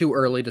never too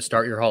early to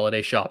start your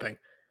holiday shopping.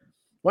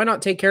 Why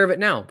not take care of it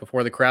now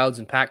before the crowds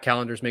and packed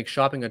calendars make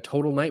shopping a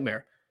total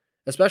nightmare,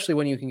 especially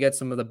when you can get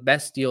some of the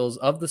best deals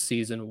of the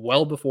season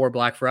well before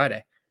Black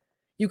Friday.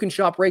 You can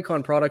shop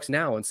Raycon products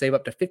now and save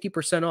up to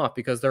 50% off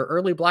because their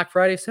early Black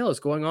Friday sale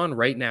is going on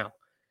right now.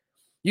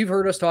 You've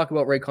heard us talk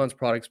about Raycon's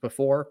products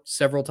before,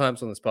 several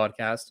times on this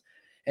podcast.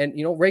 And,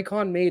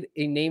 Raycon made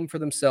a name for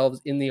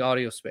themselves in the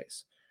audio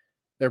space.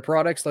 Their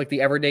products like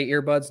the Everyday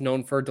Earbuds,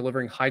 known for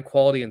delivering high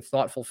quality and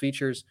thoughtful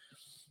features,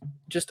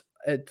 just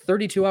a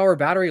 32-hour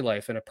battery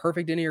life and a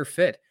perfect in-ear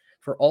fit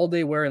for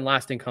all-day wear and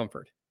lasting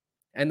comfort.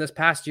 And this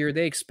past year,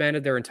 they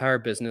expanded their entire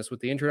business with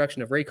the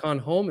introduction of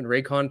Raycon Home and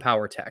Raycon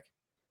Power Tech.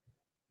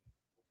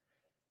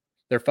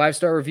 Their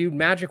 5-star reviewed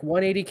Magic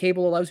 180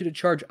 cable allows you to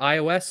charge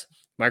iOS,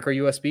 micro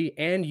USB,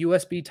 and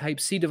USB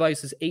Type-C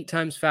devices 8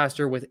 times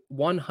faster with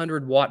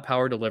 100-watt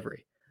power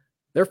delivery.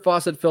 Their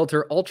faucet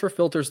filter ultra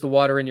filters the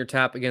water in your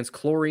tap against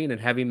chlorine and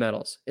heavy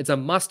metals. It's a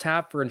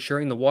must-have for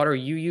ensuring the water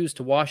you use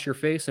to wash your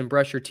face and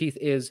brush your teeth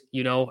is,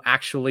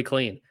 actually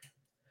clean.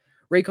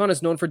 Raycon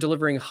is known for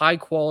delivering high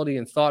quality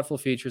and thoughtful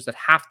features at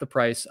half the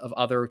price of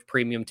other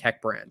premium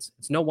tech brands.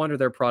 It's no wonder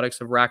their products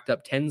have racked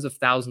up tens of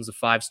thousands of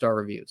 5-star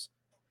reviews.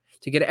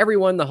 To get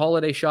everyone the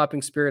holiday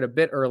shopping spirit a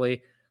bit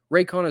early,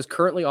 Raycon is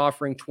currently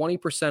offering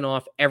 20%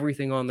 off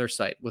everything on their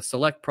site, with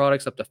select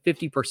products up to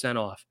 50%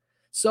 off.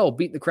 So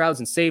beat the crowds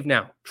and save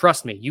now.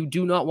 Trust me, you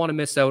do not want to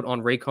miss out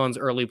on Raycon's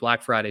early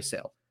Black Friday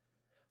sale.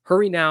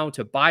 Hurry now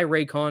to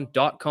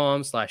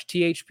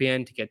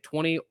buyraycon.com/THPN to get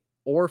 20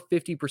 or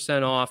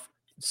 50% off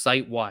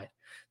site-wide.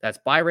 That's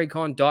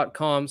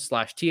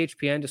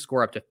buyraycon.com/THPN to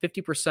score up to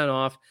 50%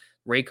 off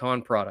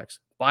Raycon products.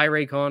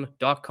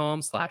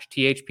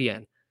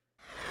 Buyraycon.com/THPN.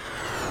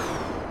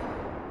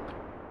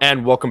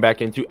 And welcome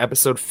back into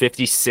episode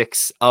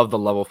 56 of the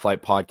Level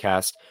Flight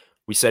podcast.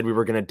 We said we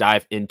were going to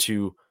dive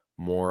into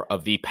more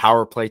of the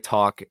power play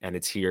talk, and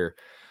it's here.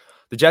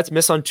 The Jets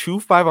miss on 2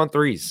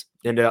 5-on-3s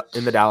in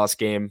the Dallas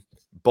game.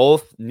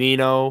 Both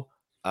Nino,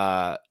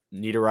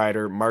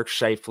 Niederreiter, Mark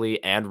Scheifele,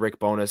 and Rick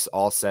Bowness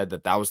all said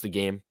that was the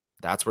game.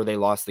 That's where they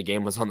lost. The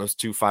game was on those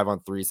 2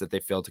 5-on-3s that they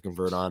failed to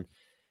convert on.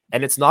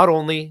 And it's not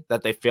only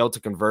that they failed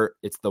to convert,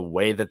 it's the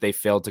way that they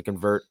failed to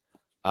convert.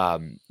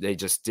 They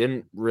just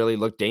didn't really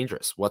look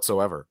dangerous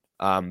whatsoever.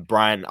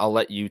 Brian, I'll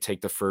let you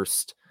take the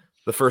first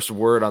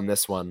word on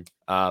this one.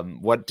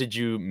 What did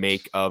you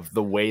make of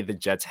the way the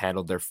Jets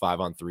handled their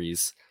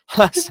 5-on-3s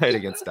last night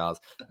against Dallas?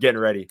 Getting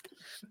ready.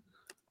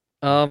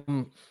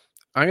 I'm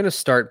going to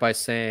start by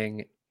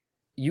saying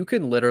you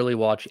can literally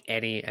watch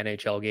any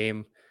NHL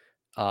game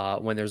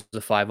when there's a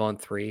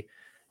 5-on-3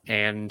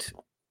 and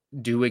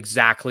do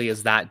exactly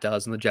as that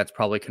does, and the Jets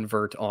probably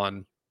convert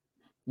on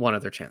one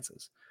of their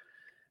chances.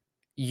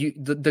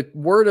 The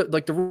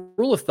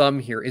rule of thumb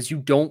here is you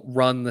don't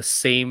run the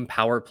same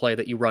power play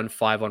that you run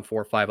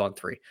 5-on-4,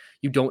 5-on-3.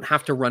 You don't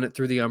have to run it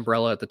through the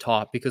umbrella at the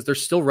top because they're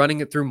still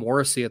running it through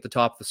Morrissey at the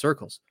top of the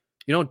circles.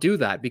 You don't do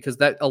that because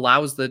that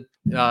allows the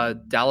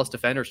Dallas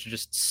defenders to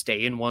just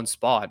stay in one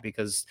spot,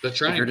 because if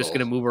you're just going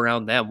to move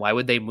around them, why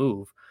would they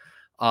move?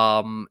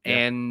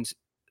 And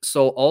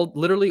so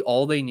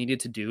all they needed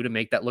to do to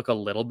make that look a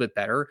little bit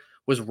better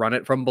was run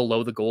it from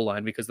below the goal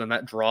line, because then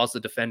that draws the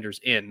defenders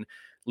in,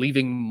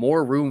 leaving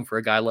more room for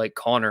a guy like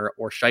Connor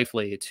or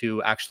Scheifele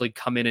to actually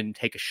come in and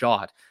take a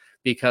shot.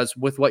 Because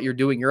with what you're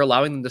doing, you're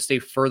allowing them to stay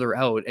further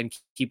out and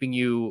keeping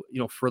you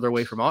further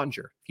away from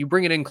Ottinger. If you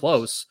bring it in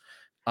close,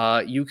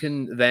 you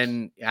can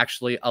then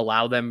actually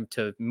allow them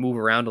to move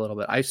around a little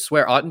bit. I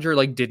swear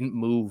Ottinger didn't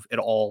move at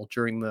all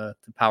during the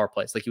power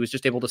plays. He was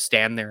just able to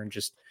stand there and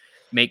just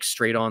make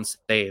straight on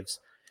saves.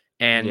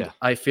 And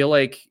I feel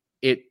like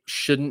it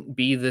shouldn't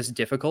be this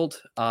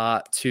difficult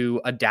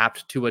to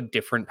adapt to a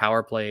different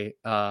power play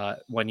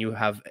when you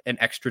have an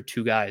extra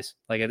two guys.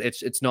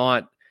 It's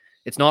not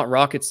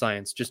rocket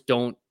science. Just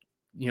don't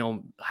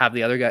have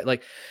the other guy.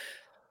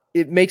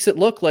 It makes it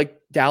look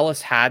like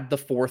Dallas had the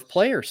fourth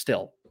player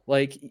still.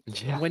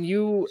 When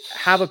you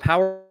have a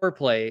power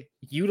play,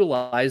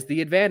 utilize the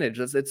advantage.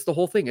 It's the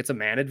whole thing. It's a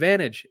man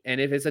advantage.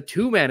 And if it's a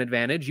 2-man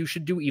advantage, you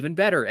should do even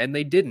better. And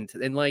they didn't.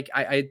 And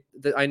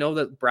I know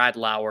that Brad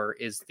Lauer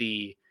is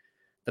the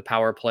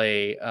power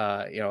play.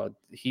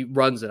 He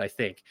runs it, I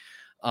think.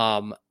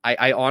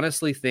 I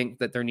honestly think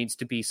that there needs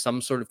to be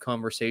some sort of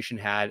conversation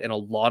had and a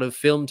lot of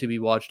film to be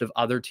watched of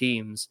other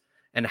teams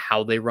and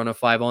how they run a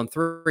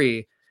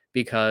 5-on-3,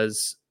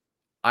 because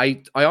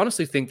I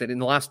honestly think that in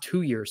the last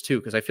 2 years too,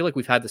 because I feel like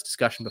we've had this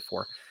discussion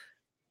before,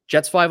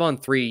 Jets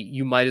 5-on-3,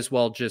 you might as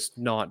well just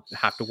not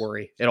have to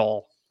worry at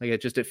all.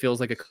 It feels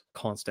like a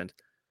constant.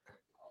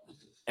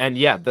 And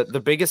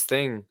the biggest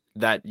thing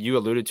that you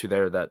alluded to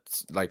there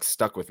that's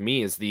stuck with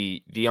me is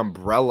the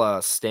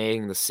umbrella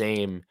staying the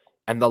same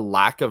and the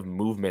lack of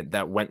movement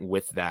that went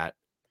with that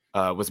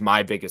was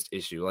my biggest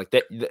issue.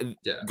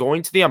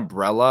 Going to the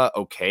umbrella,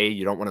 okay,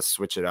 you don't want to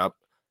switch it up,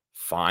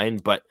 fine,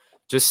 but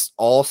just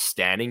all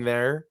standing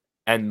there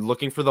and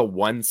looking for the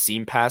one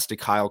seam pass to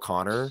Kyle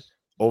Connor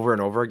over and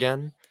over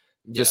again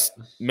just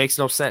makes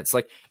no sense.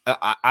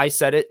 I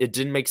said it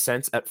didn't make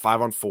sense at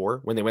 5-on-4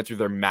 when they went through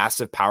their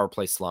massive power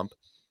play slump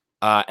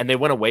and they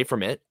went away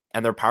from it.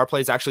 And their power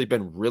play has actually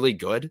been really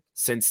good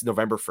since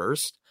November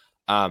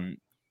 1st.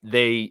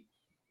 They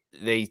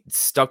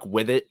stuck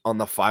with it on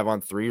the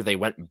 5-on-3. They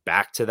went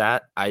back to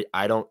that.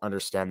 I don't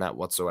understand that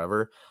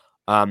whatsoever.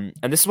 And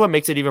this is what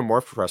makes it even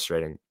more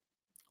frustrating.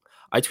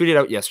 I tweeted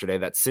out yesterday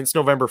that since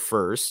November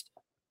 1st,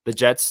 the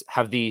Jets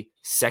have the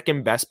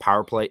second best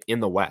power play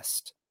in the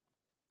West.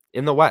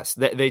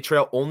 They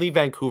trail only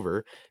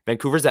Vancouver.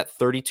 Vancouver's at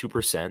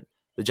 32%.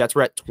 The Jets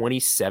were at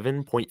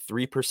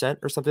 27.3%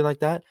 or something like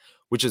that,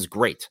 which is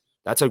great.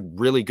 That's a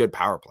really good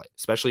power play,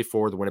 especially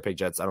for the Winnipeg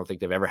Jets. I don't think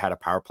they've ever had a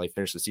power play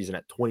finish the season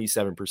at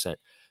 27%.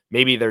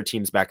 Maybe their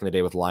teams back in the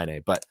day with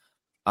Line, but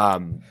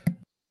I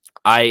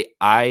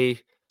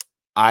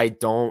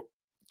don't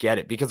get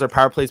it, because their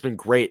power play has been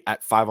great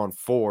at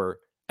 5-on-4,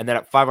 and then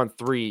at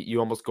 5-on-3 you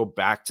almost go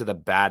back to the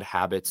bad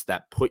habits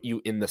that put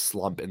you in the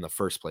slump in the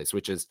first place,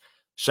 which is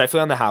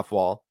Scheifele on the half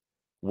wall,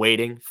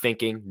 waiting,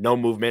 thinking, no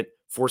movement,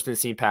 forcing the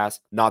seam pass,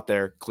 not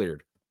there,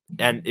 cleared.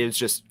 And it was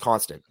just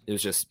constant. It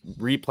was just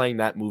replaying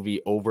that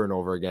movie over and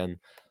over again,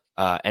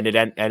 and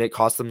it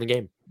cost them the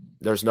game.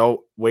 There's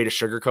no way to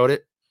sugarcoat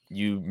it.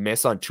 You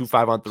miss on 2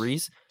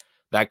 5-on-3s,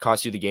 that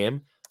cost you the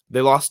game.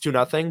 They lost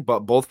 2-0,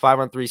 but both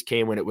 5-on-3s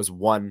came when it was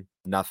 1-0.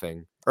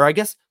 Or I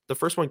guess the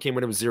first one came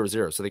when it was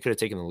 0-0, so they could have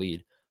taken the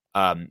lead.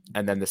 And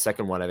then the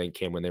second one, I think,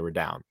 came when they were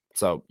down.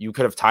 So you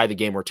could have tied the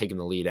game or taken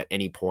the lead at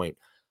any point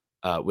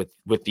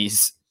with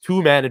these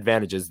 2-man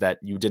advantages that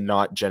you did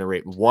not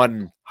generate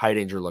one high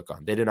danger look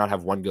on. They did not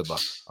have one good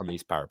look on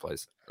these power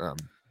plays.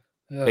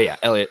 But yeah,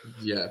 Elliot.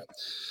 Yeah.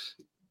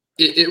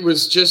 It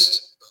was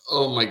just,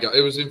 oh my God,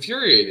 it was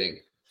infuriating.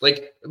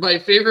 My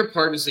favorite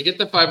part is to get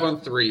the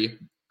 5-on-3.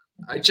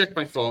 I check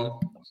my phone.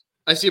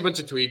 I see a bunch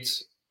of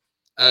tweets.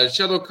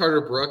 Shout out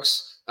Carter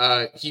Brooks.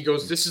 He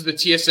goes, "This is the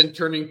TSN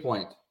turning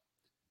point."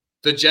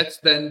 The Jets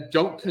then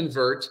don't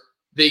convert.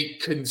 They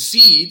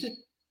concede.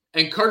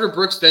 And Carter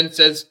Brooks then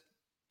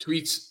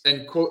tweets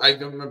and quote, I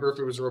don't remember if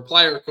it was a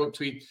reply or a quote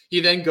tweet. He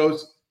then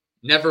goes,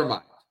 "Never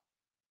mind."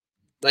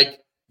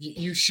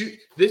 You shoot.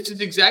 This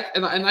is exact.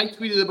 And I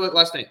tweeted about it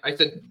last night. I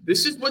said,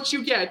 this is what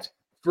you get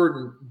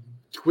for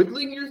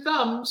twiddling your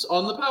thumbs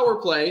on the power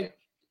play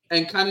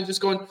and kind of just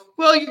going,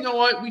 well, you know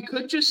what? We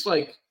could just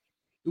like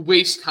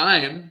waste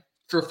time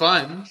for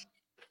fun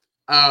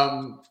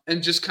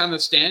and just kind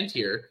of stand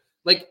here.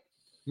 Like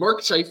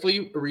Mark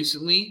Scheifele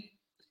recently,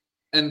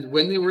 and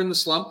when they were in the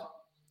slump,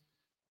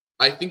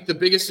 I think the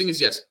biggest thing is,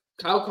 yes,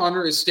 Kyle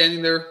Connor is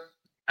standing there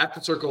at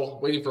the circle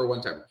waiting for a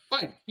one-timer.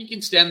 Fine. He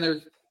can stand there.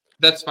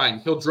 That's fine.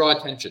 He'll draw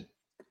attention.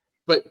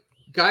 But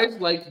guys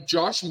like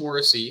Josh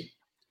Morrissey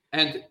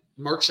and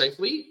Mark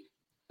Scheifele,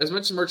 as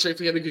much as Mark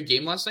Scheifele had a good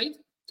game last night,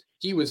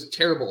 he was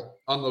terrible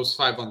on those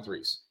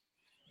 5-on-3s.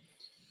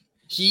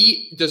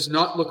 He does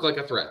not look like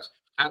a threat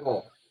at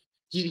all.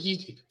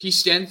 He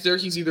stands there.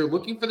 He's either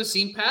looking for the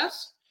seam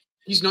pass.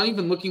 He's not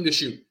even looking to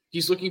shoot.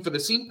 He's looking for the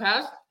seam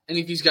pass. And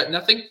if he's got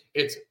nothing,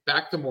 it's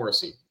back to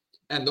Morrissey.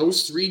 And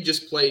those three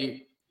just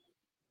play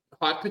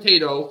hot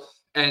potato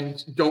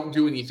and don't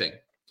do anything.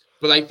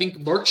 But I think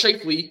Mark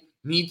Scheifele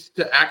needs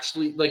to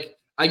actually, like,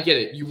 I get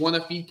it. You want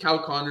to feed Kyle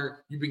Connor.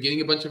 You've been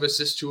getting a bunch of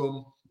assists to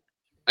him.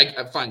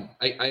 Fine.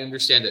 I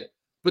understand it.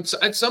 But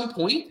at some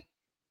point,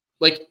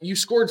 like, you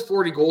scored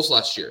 40 goals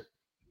last year.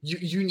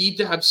 You need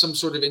to have some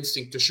sort of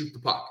instinct to shoot the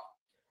puck.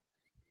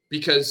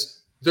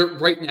 Because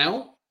right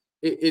now,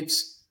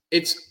 it's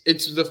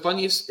the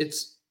funniest.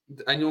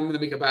 I know I'm going to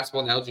make a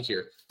basketball analogy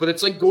here, but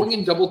it's like going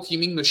and double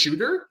teaming the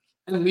shooter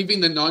and leaving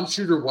the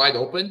non-shooter wide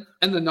open.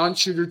 And the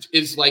non-shooter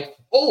is like,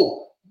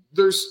 oh,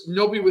 there's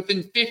nobody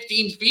within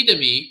 15 feet of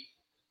me.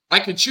 I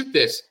could shoot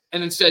this.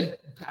 And instead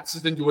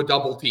passes into a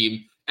double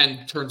team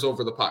and turns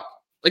over the puck.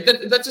 Like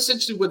that's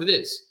essentially what it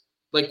is.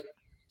 Like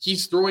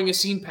he's throwing a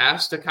seam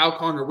pass to Kyle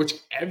Connor, which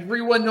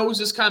everyone knows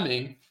is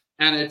coming.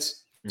 And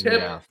it's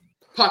tip,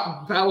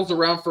 puck battles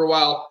around for a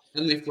while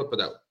and they flip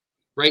it out.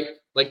 Right?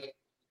 Like,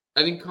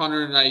 I think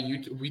Connor and I,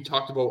 we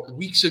talked about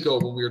weeks ago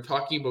when we were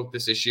talking about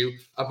this issue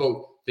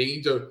about they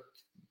need to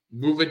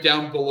move it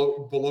down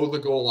below the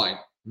goal line,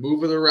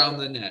 move it around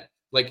the net.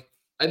 Like,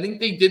 I think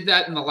they did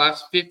that in the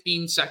last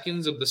 15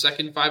 seconds of the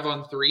second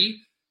 5-on-3.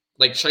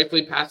 Like,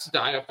 Scheifele passed it to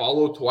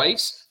Iafallo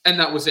twice, and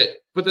that was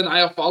it. But then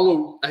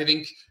Iafallo, I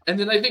think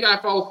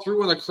Iafallo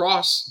threw an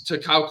across to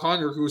Kyle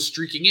Connor, who was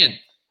streaking in.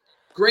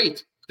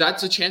 Great.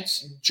 That's a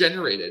chance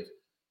generated,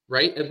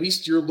 right? At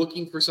least you're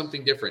looking for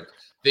something different.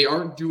 They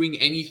aren't doing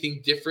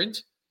anything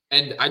different.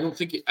 And I don't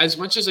think, as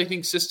much as I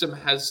think system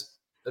has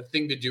a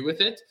thing to do with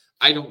it,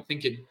 I don't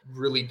think it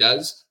really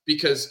does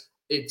because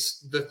it's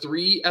the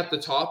three at the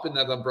top in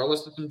that umbrella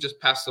system just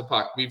pass the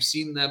puck. We've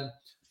seen them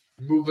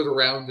move it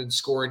around and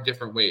score in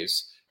different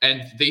ways.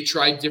 And they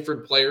tried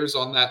different players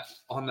on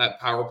that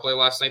power play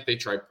last night. They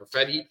tried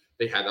Perfetti.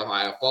 They had a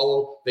high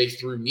follow. They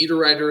threw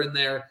Niederreiter in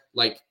there.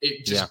 Like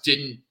it just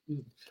didn't.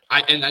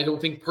 I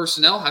don't think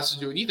personnel has to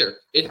do it either.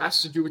 It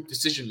has to do with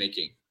decision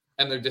making.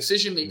 And their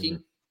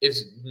decision-making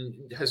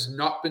has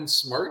not been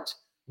smart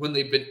when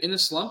they've been in a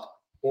slump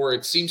or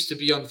it seems to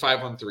be on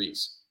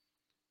 5-on-3s.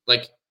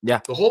 Like, the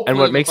whole point and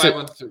what makes it,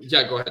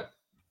 go ahead.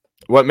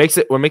 What makes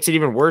it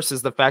even worse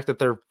is the fact that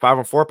their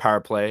 5-on-4 power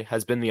play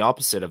has been the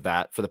opposite of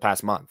that for the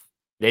past month.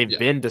 They've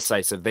been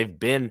decisive. They've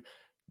been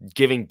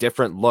giving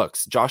different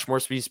looks. Josh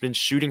Morrisby's been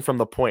shooting from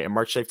the point and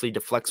Mark Scheifele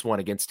deflects one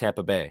against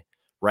Tampa Bay,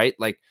 right?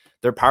 Like,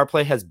 their power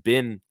play has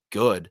been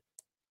good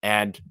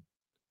and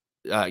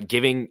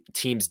giving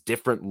teams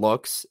different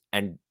looks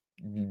and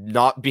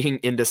not being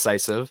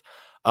indecisive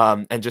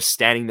and just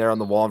standing there on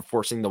the wall and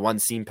forcing the one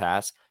seam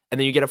pass. And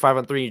then you get a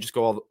 5-on-3, you just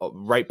go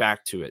right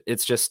back to it.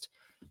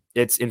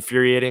 It's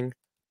infuriating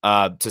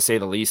to say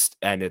the least.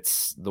 And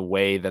it's the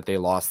way that they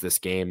lost this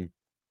game.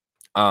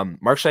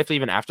 Mark Scheifele,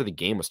 even after the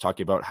game, was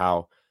talking about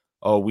how,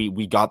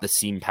 we got the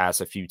seam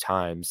pass a few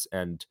times.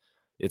 And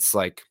it's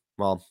like,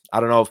 well, I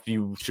don't know if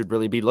you should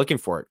really be looking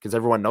for it because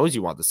everyone knows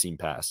you want the seam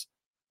pass.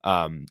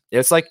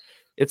 It's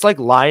like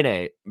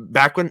Line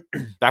back when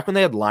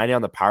they had Line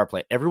on the power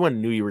play,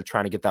 everyone knew you were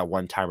trying to get that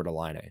one timer to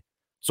Line.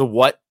 So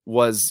what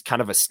was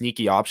kind of a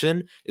sneaky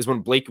option is when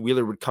Blake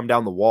Wheeler would come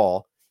down the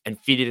wall and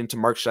feed it into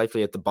Mark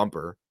Scheifele at the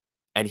bumper,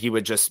 and he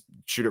would just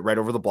shoot it right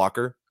over the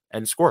blocker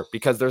and score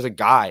because there's a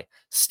guy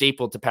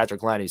stapled to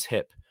Patrick Laine's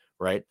hip,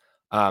 right?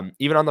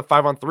 Even on the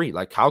 5-on-3,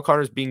 like Kyle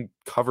Connor's being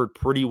covered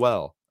pretty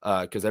well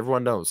because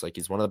everyone knows like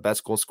he's one of the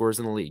best goal scorers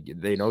in the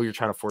league. They know you're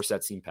trying to force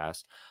that seam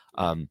pass.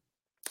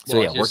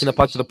 Working the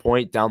puck to the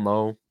point, down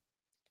low.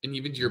 And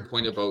even to your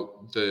point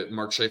about the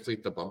Mark Scheifele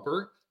at the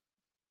bumper,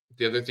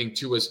 the other thing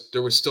too was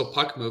there was still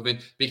puck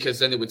movement because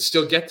then it would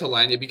still get to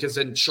Line because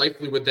then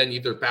Scheifele would then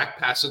either back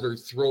pass it or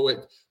throw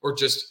it or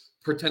just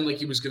pretend like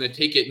he was going to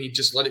take it and he'd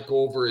just let it go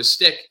over his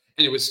stick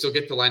and it would still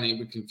get to Line and it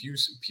would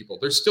confuse people.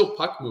 There's still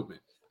puck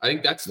movement. I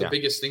think that's the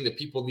biggest thing that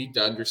people need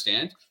to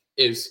understand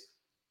is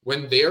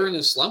when they're in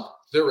a slump,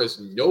 there is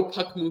no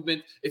puck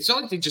movement. It's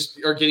not like they just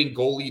are getting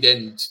goalied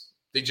and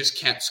they just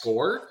can't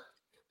score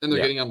and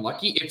they're getting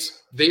unlucky.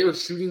 It's they are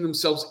shooting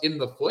themselves in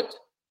the foot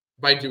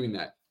by doing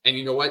that. And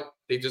you know what?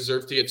 They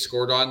deserve to get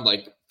scored on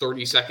like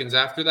 30 seconds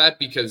after that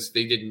because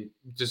they didn't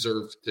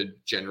deserve to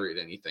generate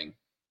anything.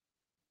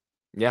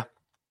 Yeah,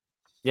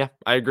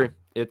 I agree.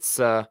 It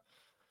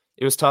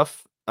was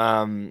tough.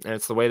 And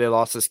it's the way they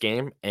lost this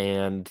game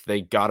and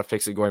they got to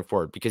fix it going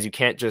forward because you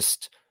can't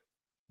just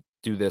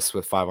do this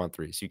with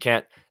 5-on-3s. You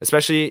can't,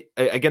 especially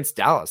against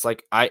Dallas.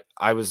 Like I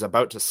was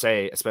about to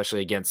say,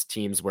 especially against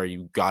teams where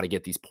you got to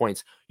get these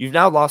points. You've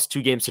now lost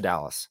 2 games to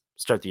Dallas,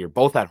 start the year,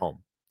 both at home.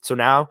 So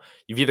now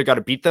you've either got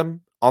to beat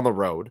them on the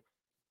road,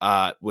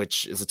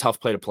 which is a tough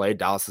play to play.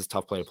 Dallas is a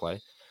tough play to play.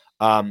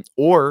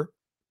 Or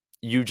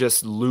you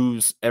just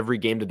lose every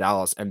game to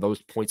Dallas, and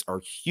those points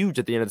are huge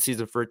at the end of the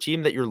season for a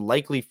team that you're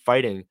likely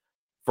fighting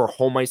for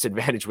home ice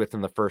advantage with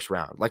in the first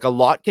round. Like, a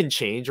lot can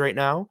change right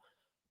now,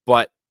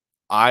 but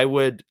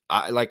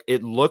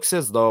it looks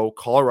as though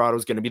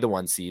Colorado's going to be the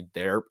 1 seed.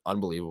 They're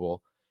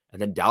unbelievable.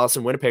 And then Dallas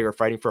and Winnipeg are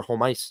fighting for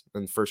home ice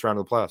in the first round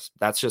of the playoffs.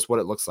 That's just what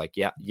it looks like.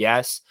 Yeah.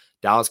 Yes.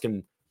 Dallas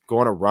can go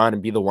on a run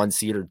and be the 1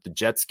 seed, or the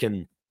Jets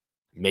can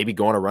maybe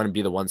go on a run and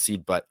be the 1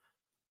 seed. But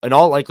in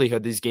all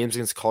likelihood, these games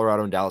against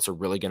Colorado and Dallas are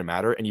really going to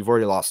matter. And you've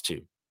already lost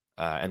 2.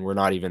 And we're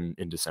not even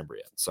in December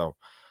yet. So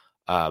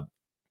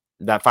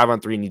that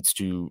 5-on-3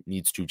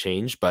 needs to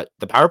change, but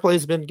the power play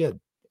has been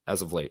good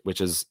as of late,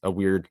 which is a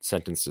weird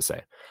sentence to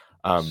say.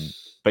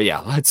 But yeah,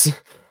 let's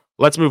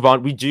move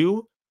on.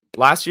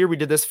 Last year we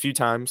did this a few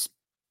times.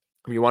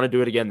 We want to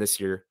do it again this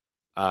year.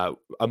 A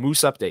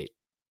Moose update.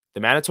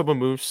 The Manitoba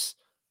Moose.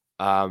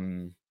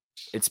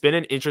 It's been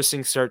an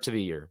interesting start to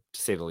the year,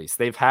 to say the least.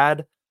 They've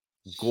had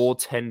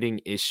goaltending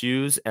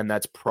issues, and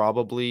that's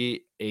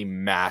probably a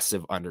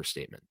massive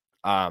understatement.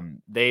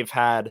 They've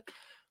had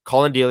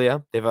Colin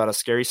Delia, they've had a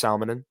Scary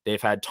Salmonen, they've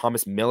had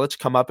Thomas Milic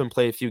come up and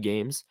play a few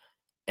games,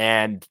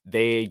 and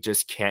they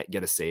just can't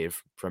get a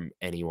save from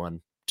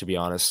anyone, to be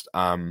honest.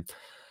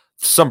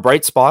 Some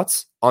bright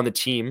spots on the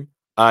team.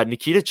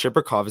 Nikita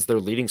Chibrikov is their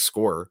leading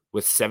scorer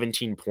with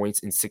 17 points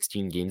in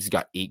 16 games. He's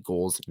got 8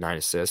 goals, 9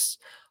 assists.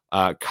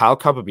 Kyle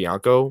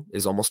Capobianco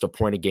is almost a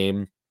point a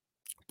game.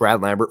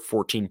 Brad Lambert,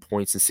 14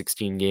 points in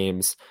 16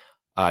 games.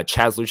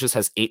 Chaz Lucius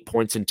has 8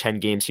 points in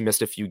 10 games. He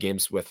missed a few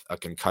games with a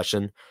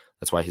concussion.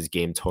 That's why his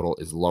game total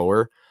is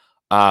lower.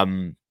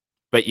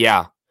 But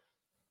yeah,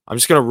 I'm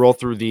just going to roll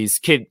through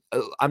these.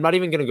 I'm not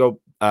even going to go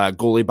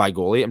goalie by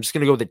goalie. I'm just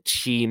going to go the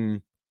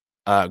team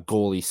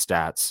goalie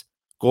stats.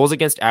 Goals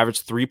against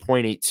average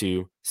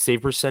 3.82.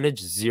 Save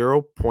percentage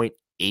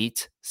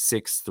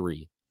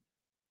 0.863.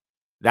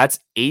 That's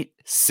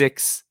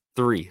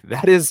 863.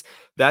 That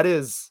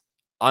is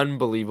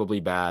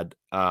unbelievably bad.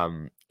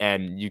 And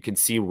you can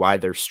see why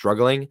they're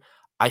struggling.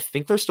 I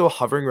think they're still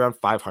hovering around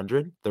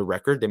 500, the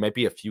record. They might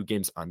be a few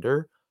games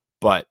under,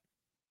 but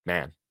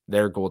man,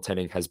 their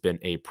goaltending has been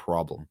a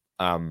problem.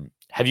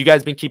 Have you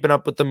guys been keeping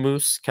up with the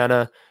Moose, kind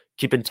of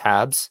keeping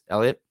tabs,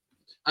 Elliot?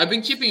 I've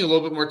been keeping a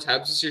little bit more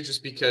tabs this year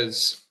just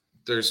because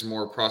there's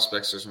more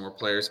prospects, there's more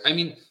players. I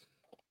mean,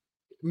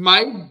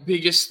 my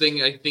biggest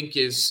thing, I think,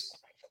 is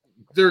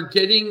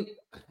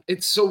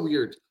it's so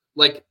weird.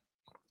 Like,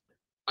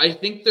 I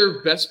think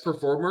their best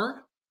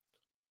performer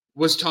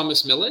was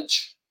Thomas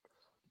Milic,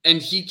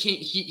 and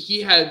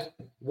he had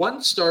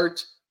 1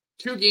 start,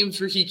 2 games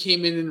where he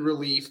came in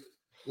relief,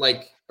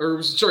 it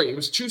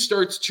was 2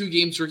 starts, 2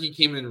 games where he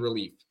came in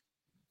relief.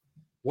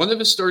 One of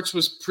his starts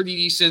was pretty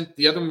decent.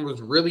 The other one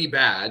was really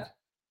bad.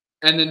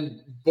 And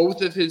then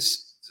both of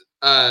his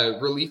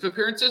relief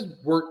appearances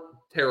were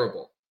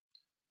terrible.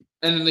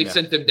 And then they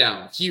sent him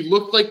down. He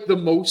looked like the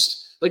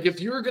most, like, if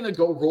you were going to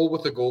go roll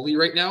with a goalie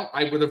right now,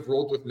 I would have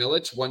rolled with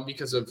Milic, 1,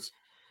 because of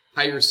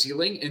higher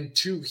ceiling, and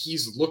 2,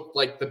 he's looked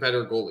like the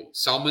better goalie.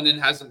 Salmonen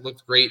hasn't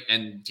looked great,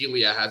 and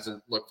Delia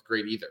hasn't looked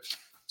great either.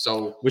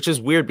 So, which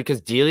is weird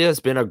because Delia has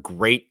been a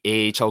great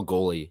AHL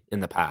goalie in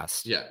the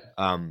past. Yeah.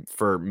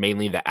 For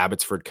mainly the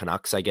Abbotsford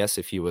Canucks, I guess,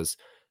 if he was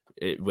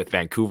with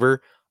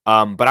Vancouver.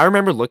 But I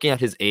remember looking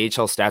at his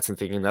AHL stats and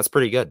thinking that's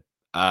pretty good.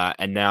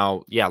 And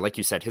now, yeah, like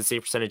you said, his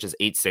save percentage is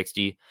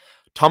 860.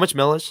 Thomas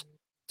Milic,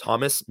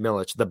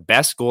 the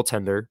best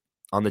goaltender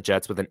on the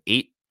Jets with an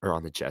 8, or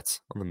on the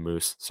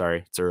Moose.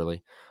 Sorry, it's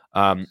early.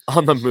 On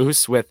the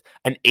Moose with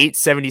an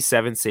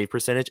 877 save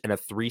percentage and a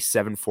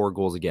 374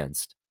 goals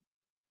against.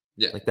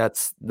 Yeah, like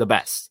that's the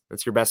best.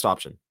 That's your best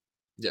option.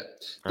 Yeah,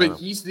 but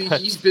he's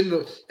been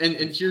the and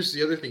here's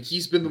the other thing.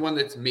 He's been the one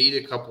that's made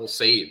a couple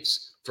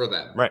saves for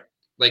them. Right.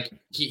 Like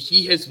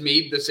he has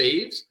made the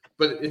saves,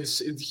 but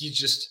he's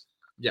just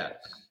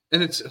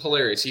and it's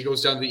hilarious. He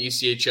goes down to the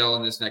ECHL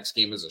and his next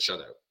game is a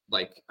shutout.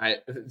 Like I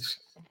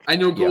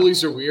know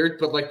goalies are weird,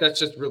 but like that's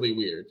just really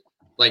weird.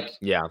 Like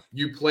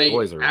you play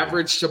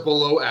average to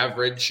below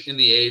average in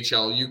the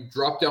AHL. You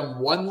drop down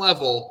 1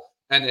 level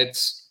and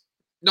it's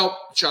nope,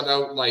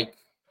 shutout. Like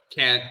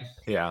can't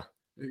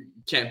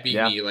beat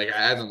me. Like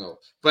I don't know,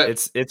 but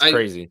it's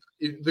crazy.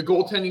 The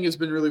goaltending has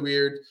been really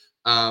weird.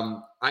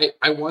 I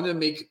want to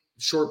make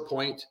short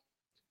point.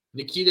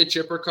 Nikita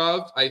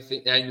Chibrikov.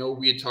 I know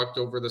we had talked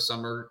over the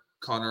summer,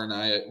 Connor and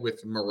I,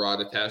 with Murad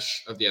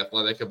Atesh of The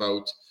Athletic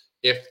about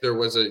if there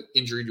was an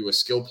injury to a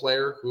skill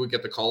player who would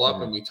get the call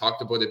up, and we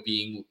talked about it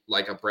being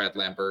like a Brad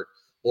Lambert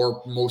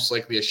or most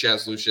likely a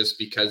Chaz Lucius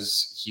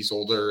because he's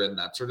older and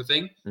that sort of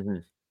thing. Mm-hmm.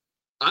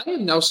 I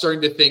am now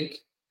starting to think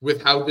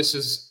with how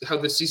this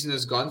season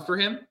has gone for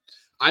him.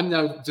 I'm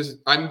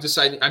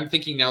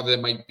thinking now that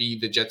it might be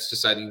the Jets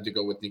deciding to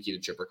go with Nikita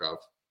Chibrikov.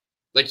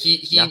 Like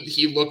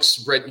he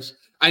looks ready.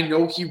 I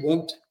know he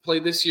won't play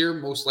this year,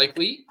 most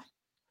likely,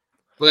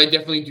 but I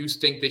definitely do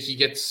think that he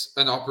gets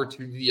an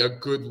opportunity, a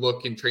good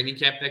look in training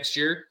camp next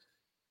year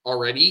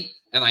already.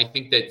 And I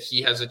think that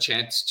he has a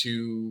chance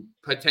to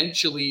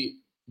potentially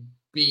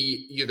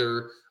be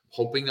either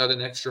hoping not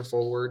an extra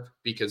forward,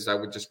 because that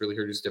would just really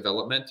hurt his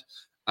development.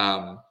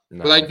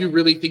 But I do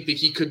really think that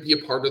he could be a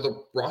part of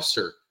the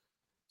roster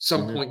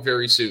some point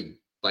very soon.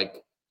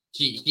 Like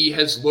he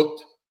has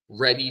looked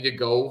ready to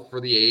go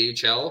for the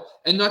AHL.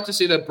 And not to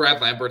say that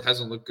Brad Lambert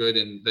hasn't looked good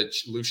and that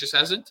Lucius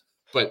hasn't,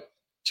 but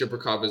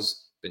Chibrikov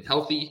has been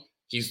healthy.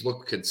 He's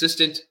looked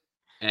consistent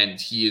and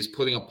he is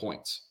putting up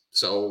points.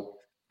 So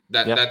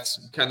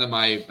that's kind of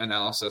my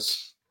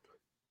analysis.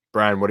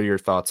 Brian, what are your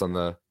thoughts on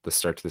the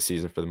start to the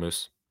season for the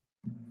Moose?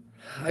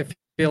 I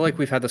feel like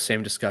we've had the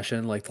same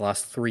discussion like the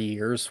last 3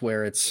 years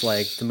where it's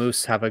like the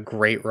Moose have a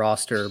great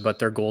roster, but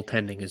their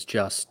goaltending is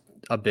just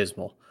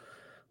abysmal.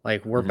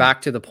 Like we're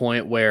back to the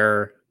point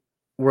where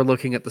we're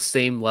looking at the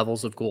same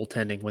levels of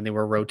goaltending when they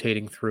were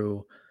rotating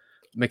through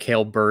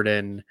Mikhail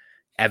Burden,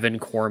 Evan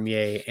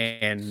Cormier,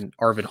 and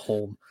Arvid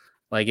Holm.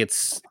 We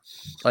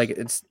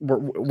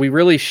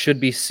really should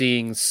be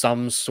seeing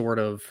some sort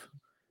of,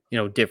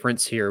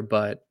 difference here,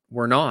 but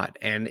we're not.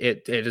 And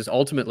it is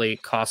ultimately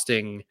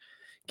costing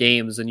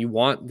games, and you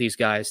want these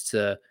guys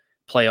to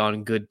play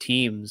on good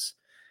teams,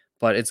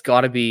 but it's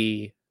got to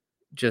be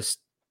just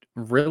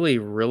really,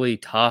 really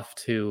tough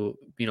to,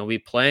 be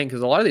playing,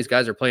 because a lot of these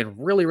guys are playing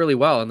really, really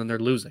well and then they're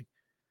losing.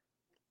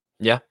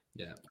 Yeah.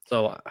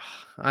 So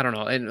I don't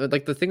know. And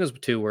like the thing is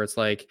too, where it's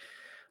like,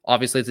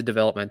 obviously it's a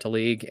developmental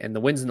league and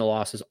the wins and the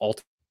losses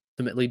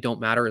ultimately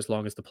don't matter as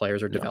long as the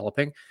players are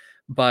developing,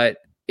 but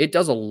it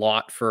does a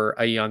lot for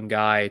a young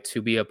guy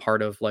to be a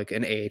part of like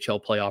an AHL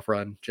playoff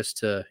run, just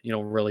to,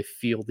 really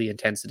feel the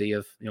intensity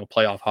of,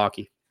 playoff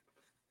hockey.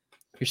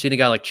 You're seeing a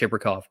guy like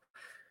Chibrikov.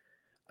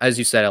 As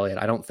you said, Elliot,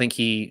 I don't think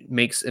he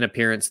makes an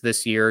appearance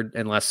this year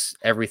unless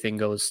everything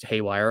goes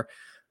haywire.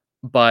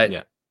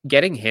 But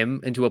getting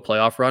him into a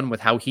playoff run with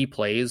how he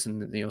plays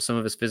and, some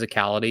of his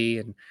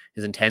physicality and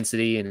his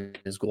intensity and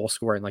his goal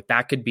scoring, like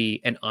that could be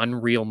an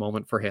unreal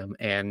moment for him.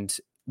 And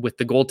with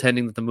the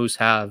goaltending that the Moose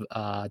have,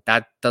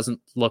 that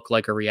doesn't look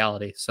like a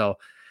reality. So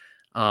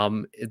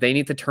they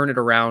need to turn it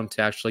around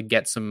to actually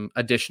get some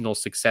additional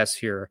success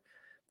here.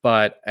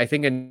 But I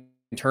think in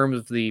terms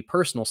of the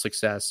personal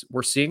success,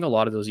 we're seeing a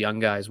lot of those young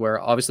guys where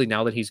obviously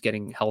now that he's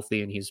getting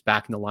healthy and he's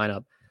back in the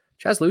lineup,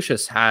 Chaz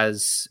Lucius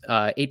has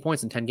 8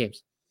 points in 10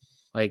 games.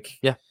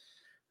 Like,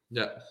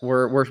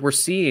 we're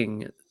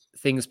seeing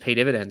things pay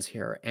dividends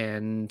here,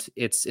 and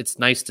it's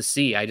nice to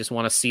see. I just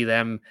want to see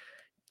them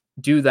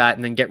do that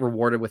and then get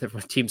rewarded with it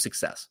for team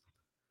success.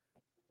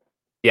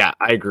 Yeah,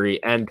 I agree.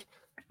 And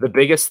the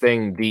biggest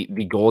thing, the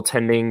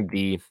goaltending,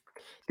 the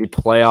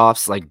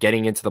playoffs, like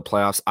getting into the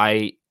playoffs,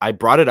 I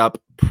brought it up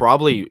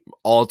probably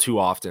all too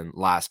often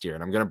last year,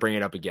 and I'm going to bring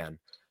it up again.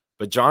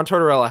 But John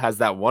Tortorella has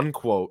that one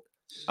quote,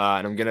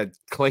 and I'm going to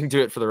cling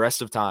to it for the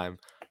rest of time.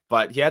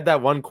 But he had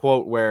that one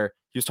quote where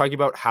he was talking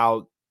about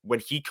how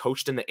when he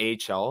coached in the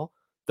AHL,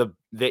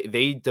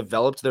 they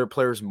developed their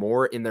players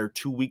more in their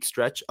 2-week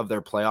stretch of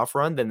their playoff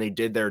run than they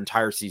did their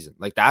entire season.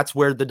 Like that's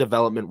where the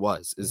development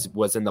was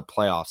in the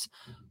playoffs.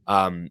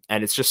 And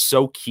it's just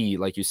so key,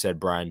 like you said,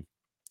 Brian,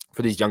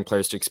 for these young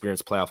players to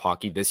experience playoff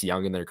hockey this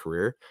young in their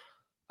career.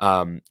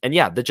 And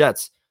the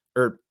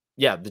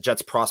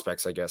Jets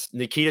prospects, I guess.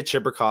 Nikita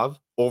Chibrikov,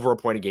 over a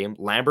point a game.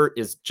 Lambert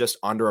is just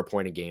under a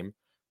point a game.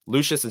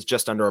 Lucius is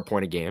just under a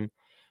point a game.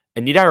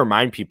 And need I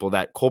remind people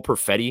that Cole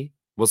Perfetti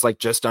was like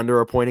just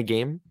under a point a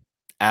game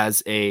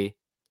as a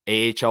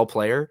AHL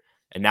player.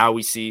 And now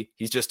we see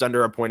he's just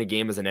under a point a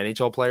game as an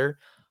NHL player.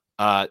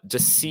 To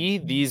see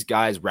these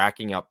guys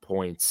racking up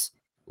points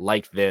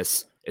like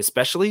this,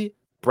 especially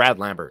Brad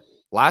Lambert.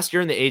 Last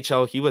year in the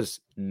AHL, he was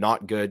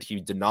not good.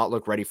 He did not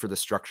look ready for the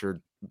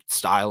structured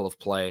style of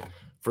play,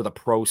 for the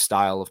pro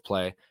style of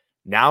play.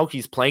 Now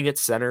he's playing at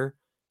center.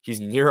 He's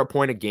near a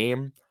point a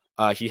game.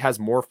 He has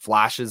more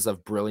flashes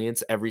of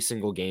brilliance every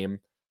single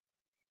game.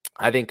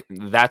 I think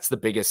that's the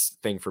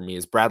biggest thing for me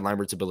is Brad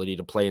Lambert's ability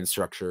to play in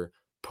structure,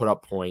 put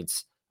up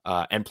points,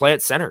 and play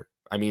at center.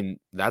 I mean,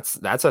 that's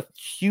a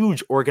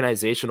huge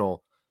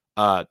organizational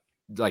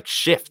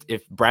shift.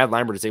 If Brad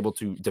Lambert is able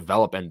to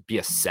develop and be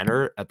a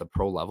center at the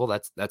pro level,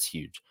 that's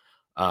huge.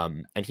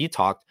 And he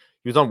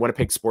was on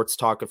Winnipeg Sports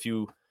Talk a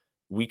few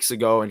weeks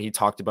ago, and he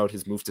talked about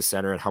his move to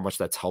center and how much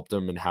that's helped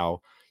him and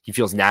how he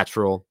feels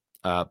natural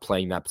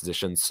playing that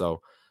position.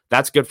 So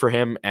that's good for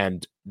him.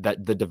 And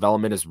that the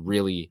development is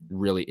really,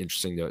 really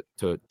interesting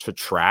to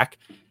track,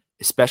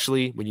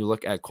 especially when you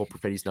look at Cole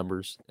Perfetti's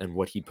numbers and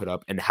what he put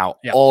up and how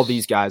all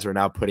these guys are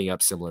now putting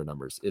up similar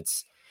numbers.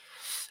 It's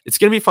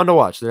going to be fun to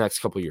watch the next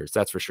couple of years.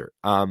 That's for sure.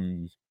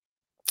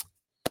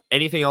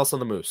 Anything else on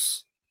the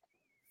Moose?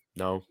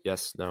 No,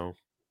 yes, no.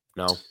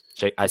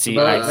 I see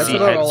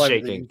heads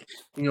shaking.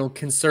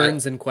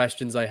 Concerns and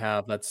questions I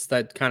have.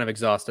 That kind of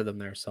exhausted them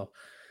there. So,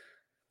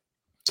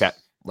 okay,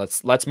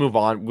 let's move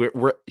on.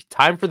 We're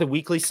time for the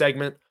weekly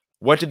segment.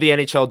 What did the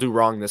NHL do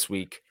wrong this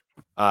week?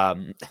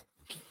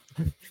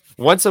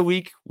 Once a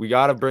week, we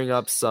got to bring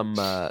up something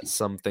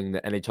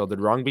the NHL did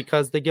wrong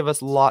because they give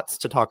us lots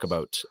to talk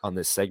about on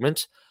this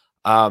segment.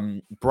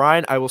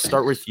 Brian, I will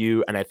start with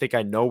you, and I think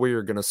I know where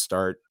you're going to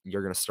start.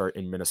 You're going to start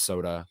in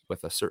Minnesota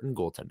with a certain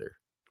goaltender.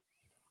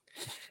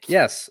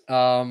 Yes.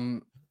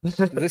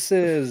 This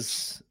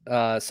is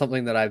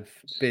something that I've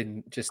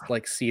been just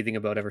like seething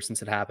about ever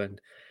since it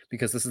happened,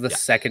 because this is the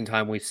second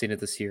time we've seen it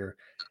this year,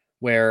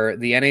 where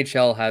the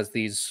NHL has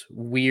these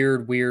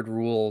weird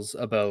rules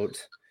about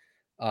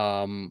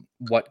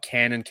what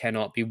can and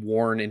cannot be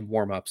worn in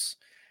warmups.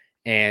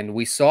 And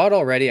we saw it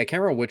already. I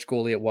can't remember which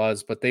goalie it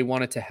was, but they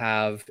wanted to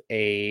have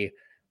a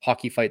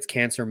Hockey Fights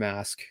Cancer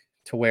mask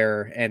to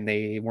wear, and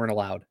they weren't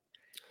allowed.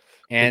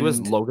 And it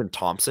was Logan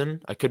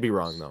Thompson. I could be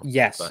wrong though.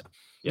 Yes. But,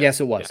 yes,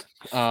 it was.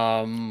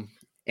 Yeah.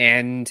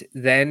 And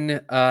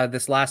then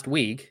this last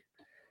week,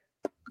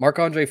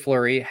 Marc-Andre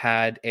Fleury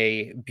had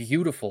a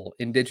beautiful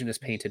Indigenous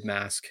painted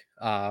mask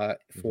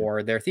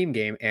for their theme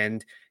game,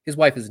 and his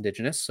wife is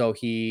Indigenous, so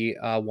he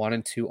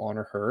wanted to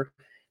honor her.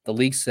 The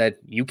league said,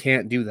 you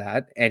can't do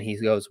that. And he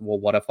goes, well,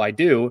 what if I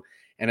do?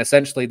 And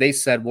essentially they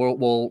said,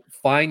 we'll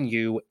fine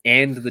you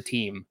and the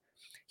team.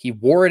 He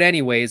wore it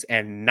anyways,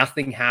 and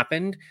nothing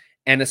happened.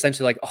 And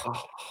essentially like,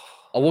 oh,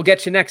 we'll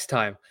get you next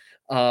time.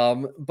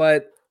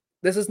 But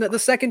this is not the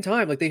second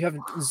time. Like, they have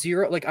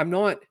zero, like, I'm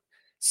not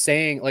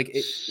saying like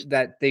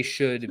that they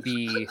should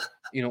be,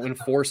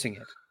 enforcing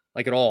it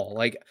like at all.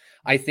 Like,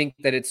 I think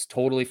that it's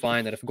totally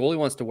fine that if a goalie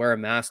wants to wear a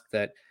mask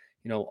that,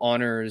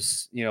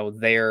 honors,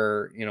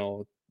 their,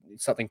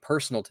 something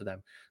personal to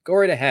them, go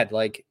right ahead.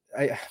 Like,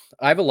 I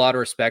have a lot of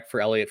respect for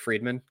Elliot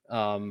Friedman,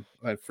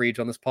 Friedge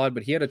on this pod,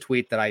 but he had a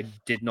tweet that I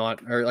did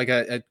not, or like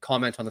a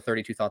comment on the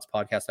 32 Thoughts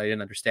podcast I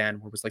didn't understand,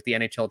 where it was like the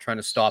NHL trying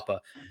to stop a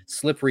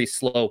slippery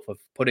slope of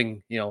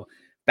putting,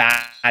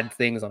 bad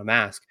things on a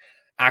mask,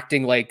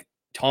 acting like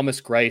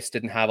Thomas Greiss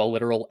didn't have a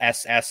literal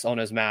SS on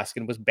his mask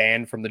and was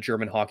banned from the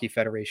German Hockey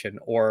Federation,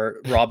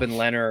 or Robin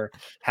Lehner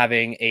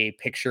having a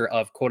picture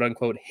of quote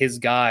unquote his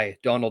guy,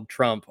 Donald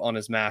Trump, on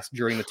his mask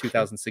during the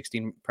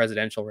 2016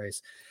 presidential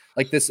race.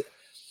 Like this,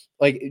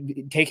 like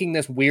taking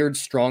this weird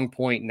strong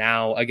point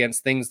now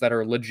against things that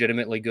are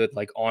legitimately good,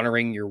 like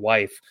honoring your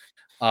wife,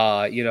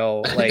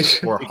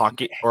 like or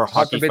hockey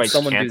fights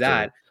someone cancer. Do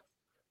that,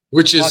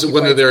 which is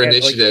one of their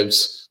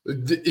initiatives.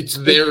 It's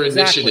their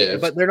initiative,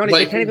 but they're not.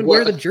 They can't even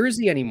wear the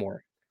jersey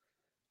anymore.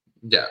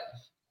 Yeah,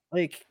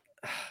 like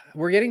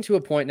we're getting to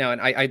a point now, and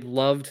I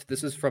loved.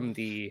 This is from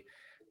the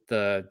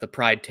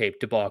Pride tape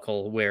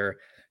debacle where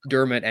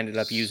Dermott ended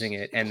up using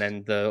it, and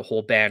then the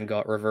whole ban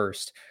got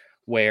reversed,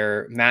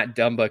 where Matt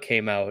Dumba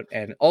came out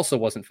and also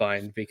wasn't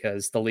fined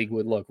because the league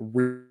would look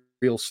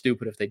real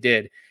stupid if they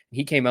did.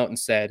 He came out and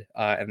said,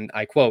 and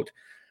I quote,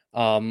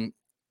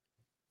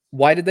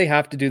 why did they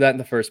have to do that in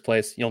the first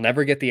place? You'll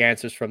never get the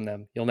answers from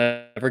them. You'll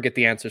never get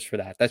the answers for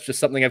that. That's just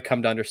something I've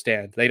come to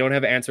understand. They don't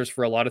have answers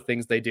for a lot of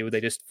things they do. They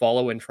just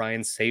follow and try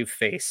and save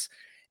face.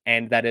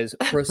 And that is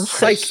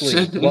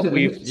precisely what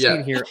we've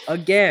seen here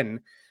again.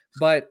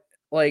 But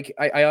like,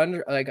 I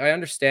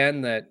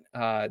understand that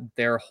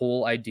their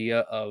whole idea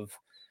of,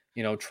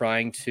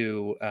 trying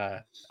to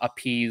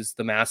appease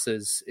the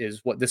masses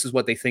is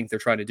what they think they're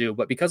trying to do.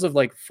 But because of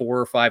like 4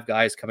 or 5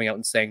 guys coming out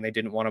and saying they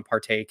didn't want to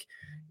partake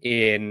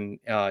in,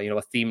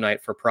 a theme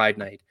night for Pride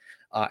Night,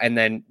 and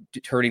then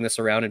turning this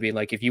around and being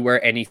like, if you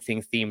wear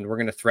anything themed, we're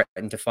going to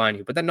threaten to fine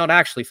you, but then not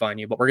actually fine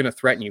you, but we're going to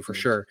threaten you for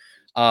sure.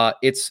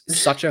 It's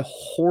such a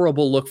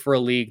horrible look for a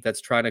league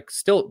that's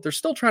they're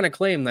still trying to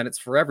claim that it's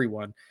for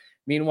everyone.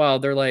 Meanwhile,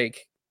 they're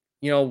like,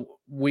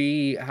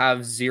 we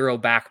have zero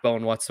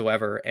backbone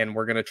whatsoever, and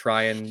we're going to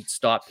try and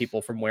stop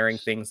people from wearing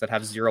things that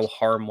have zero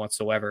harm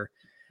whatsoever.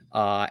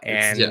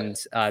 Then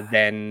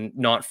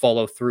not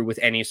follow through with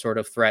any sort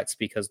of threats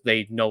because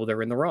they know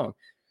they're in the wrong.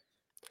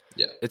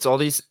 Yeah, it's all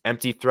these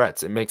empty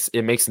threats. It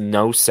makes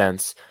no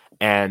sense,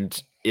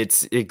 and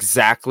it's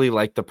exactly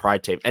like the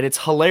Pride tape, and it's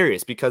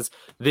hilarious because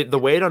the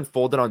way it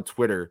unfolded on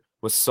Twitter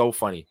was so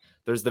funny.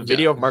 There's the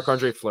video of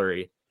Marc-Andre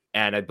Fleury,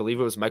 and I believe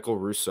it was Michael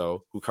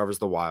Russo, who covers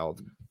the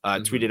Wild,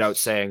 tweeted out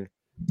saying,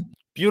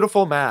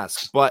 "Beautiful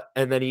mask,"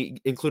 and then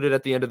he included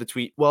at the end of the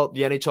tweet, "Well,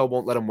 the NHL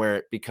won't let him wear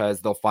it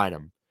because they'll fine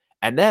him."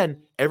 And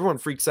then everyone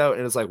freaks out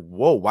and is like,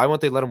 "Whoa, why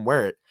won't they let him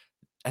wear it?"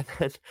 And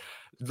then,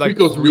 like,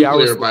 3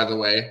 hours, by the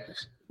way.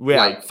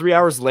 Yeah, 3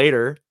 hours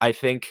later, I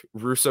think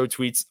Russo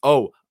tweets,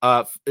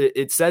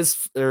 it says,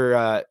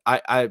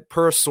 I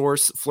per a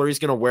source, Fleury's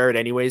going to wear it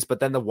anyways, but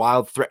then the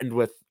Wild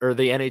the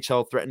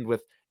NHL threatened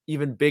with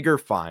even bigger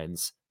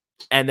fines.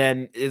 And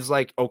then is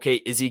like, okay,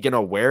 is he going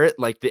to wear it?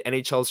 Like, the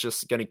NHL is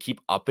just going to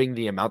keep upping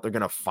the amount they're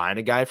going to fine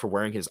a guy for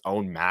wearing his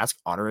own mask,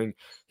 honoring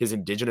his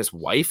Indigenous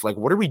wife. Like,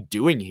 what are we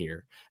doing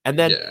here? And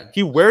then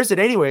he wears it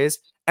anyways,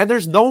 and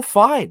there's no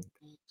fine.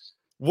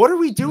 What are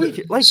we doing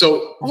here? Like,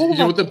 so you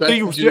know what the best?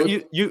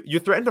 You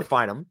threaten to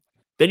fine him,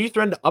 then you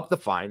threaten to up the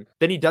fine,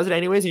 then he does it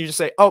anyways, and you just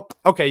say, "Oh,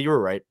 okay, you were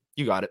right,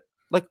 you got it."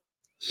 Like,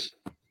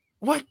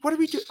 what are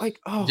we doing? Like,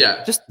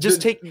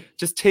 just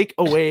take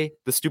away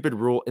the stupid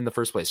rule in the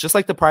first place. Just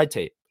like the Pride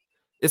tape,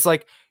 it's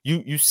like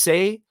you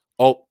say,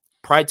 "Oh,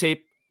 Pride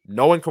tape,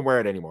 No one can wear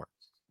it anymore.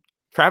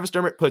 Travis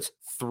Dermott puts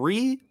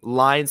 3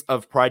 lines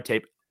of pride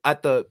tape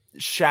at the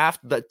shaft,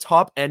 the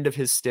top end of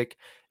his stick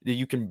that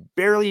you can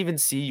barely even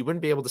see. You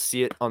wouldn't be able to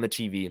see it on the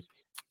TV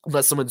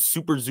unless someone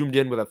super zoomed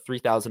in with a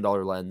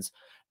 $3,000 lens.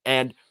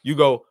 And you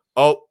go,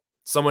 oh,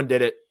 someone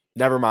did it.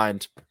 Never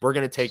mind. We're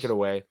going to take it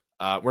away.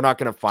 We're not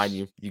going to fine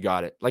you. You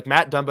got it. Like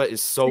Matt Dumba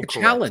is so correct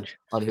challenge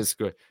on his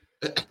good.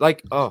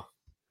 Like, oh,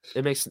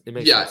 it makes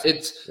yeah,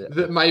 sense.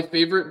 It's my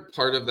favorite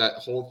part of that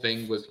whole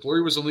thing was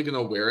Fleury was only going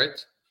to wear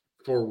it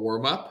for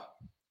warm up.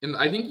 And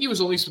I think he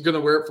was only going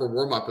to wear it for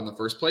warm up in the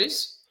first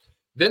place.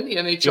 Then the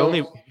NHL.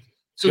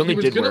 He only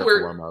did wear it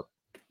for warm up.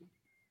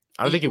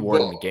 I don't think he wore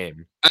it in the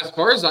game. As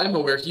far as I'm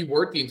aware, he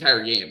wore it the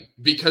entire game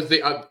because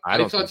they I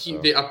thought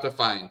they upped the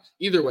fine.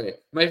 Either way,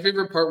 my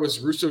favorite part was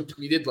Russo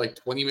tweeted like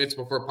 20 minutes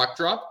before puck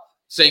drop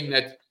saying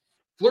that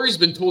Fleury's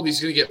been told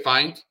he's going to get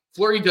fined.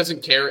 Fleury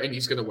doesn't care and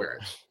he's going to wear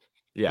it.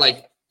 Yeah.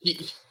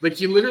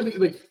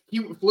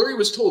 Fleury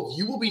was told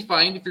you will be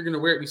fined if you're going to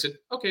wear it. And he said,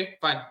 okay,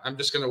 fine. I'm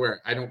just going to wear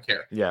it. I don't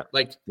care. Yeah.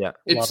 Love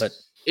it.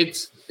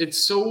 It's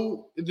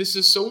so, this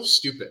is so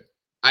stupid.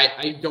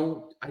 I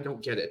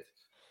don't get it.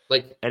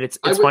 Like, and it's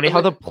funny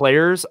how the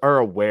players are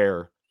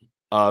aware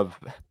of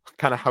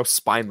kind of how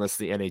spineless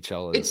the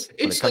NHL is.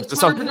 It's like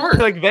Connor Bedard.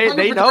 Like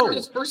they know.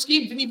 His first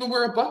game didn't even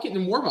wear a bucket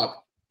in warm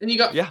up, and he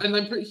got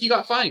he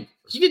got fined.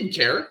 He didn't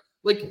care.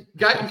 Like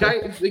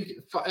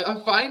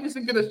a fine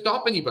isn't going to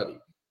stop anybody.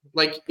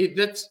 Like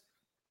that's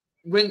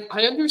when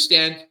I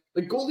understand.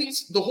 Like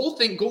goalies, the whole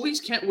thing.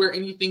 Goalies can't wear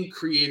anything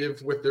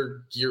creative with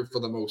their gear for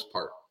the most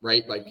part,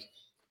 right? Like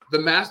the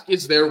mask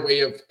is their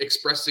way of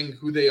expressing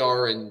who they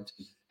are and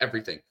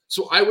everything.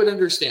 So I would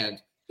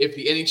understand if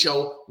the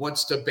NHL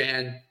wants to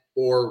ban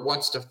or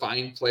wants to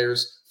fine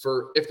players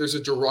for if there's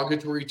a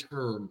derogatory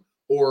term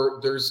or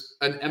there's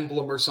an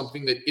emblem or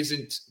something that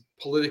isn't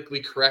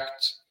politically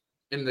correct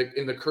in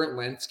the current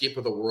landscape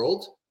of the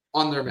world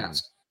on their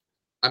mask.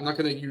 I'm not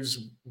going to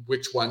use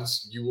which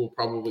ones. You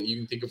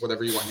can think of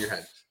whatever you want in your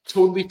head.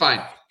 Totally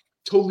fine.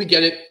 Totally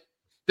get it.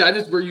 That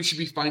is where you should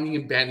be finding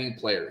and banning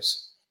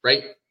players,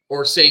 right?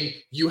 Or saying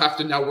you have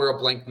to now wear a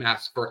blank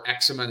mask for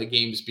X amount of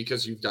games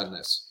because you've done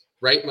this,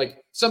 right?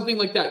 Like something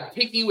like that.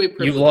 Taking away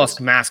privileges. You've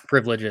lost mask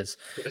privileges.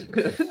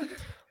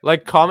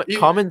 Like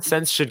common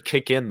sense should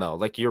kick in though.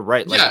 Like you're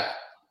right. Like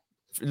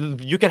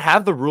you can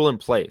have the rule in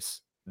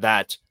place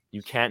that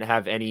you can't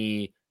have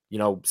any,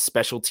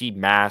 specialty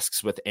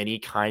masks with any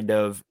kind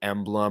of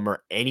emblem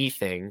or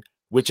anything,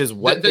 which is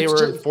what they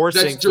were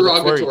enforcing. That's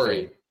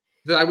derogatory.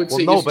 That I would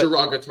say is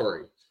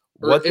derogatory.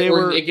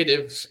 Or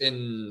negative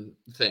in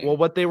thing. Well,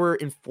 what they were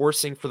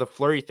enforcing for the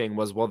Fleury thing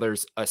was,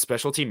 there's a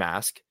specialty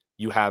mask.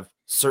 You have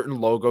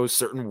certain logos,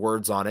 certain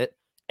words on it,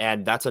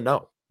 and that's a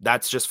no.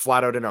 That's just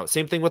flat out a no.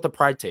 Same thing with the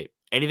pride tape.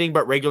 Anything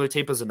but regular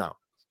tape is a no.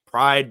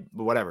 Pride,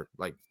 whatever.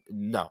 Like,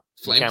 no.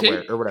 Flame you can't tape?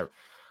 wear it or whatever.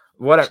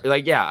 Whatever.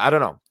 Like, yeah, I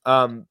don't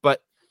know.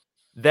 But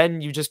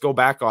then you just go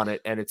back on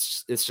it, and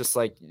it's just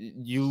like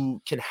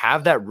you can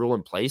have that rule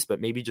in place,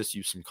 but maybe just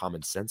use some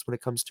common sense when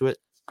it comes to it.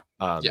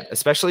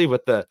 Especially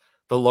with the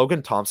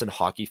Logan Thompson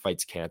hockey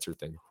fights cancer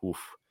thing. Oof.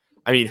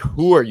 I mean,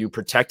 who are you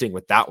protecting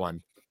with that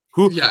one?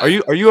 Are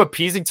you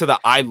appeasing to the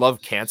I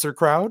love cancer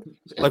crowd?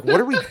 Like,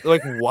 what are we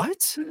like?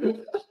 What?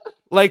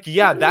 Like,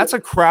 yeah, that's a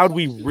crowd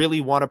we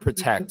really want to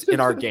protect in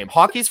our game.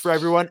 Hockey's for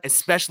everyone,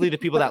 especially the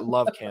people that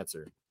love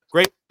cancer.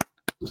 Great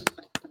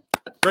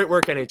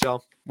work,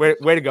 NHL. Way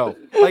to go.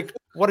 Like,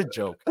 what a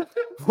joke.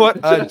 What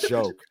a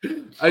joke.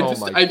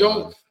 I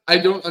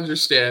don't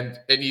understand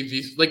any of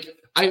these. Like,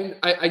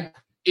 I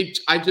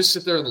just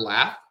sit there and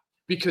laugh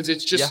because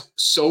it's just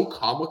so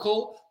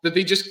comical that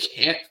they just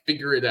can't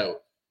figure it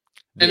out.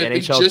 The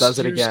NHL does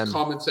it again.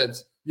 Common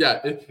sense. Yeah.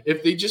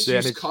 If they just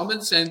use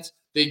common sense,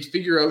 they'd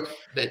figure out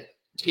that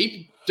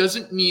tape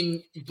doesn't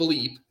mean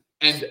bleep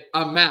and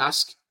a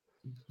mask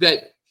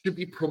that should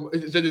be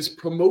that is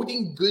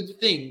promoting good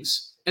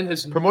things and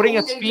has promoting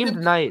a themed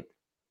night.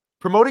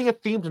 Promoting a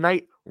themed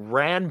night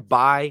ran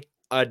by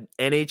an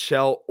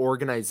NHL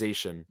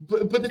organization.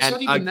 But it's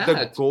not even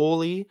that.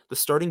 The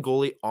starting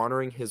goalie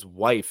honoring his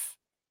wife.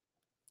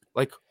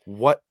 Like,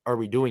 what are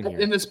we doing here?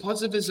 And as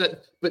positive as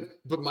that, but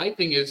my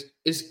thing is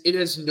it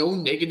has no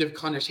negative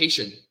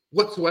connotation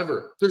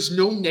whatsoever. There's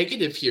no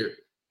negative here.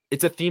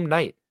 It's a theme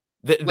night.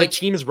 The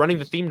team is running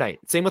the theme night.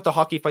 Same with the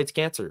Hockey Fights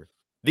Cancer.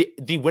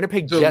 The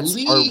Winnipeg Jets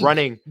are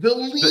running. The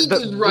league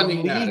is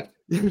running that.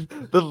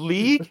 The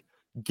league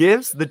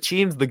gives the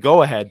teams the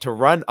go-ahead to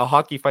run a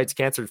Hockey Fights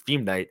Cancer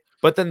theme night,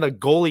 but then the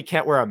goalie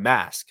can't wear a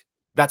mask.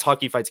 That's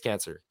Hockey Fights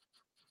Cancer.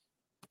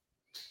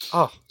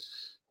 Oh,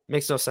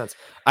 makes no sense.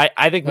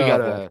 I think we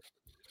gotta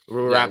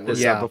wrap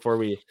this up before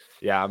we.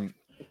 Yeah, I'm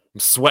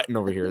sweating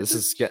over here. This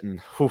is getting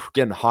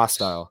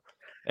hostile.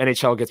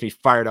 NHL gets me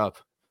fired up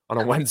on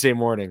a Wednesday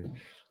morning.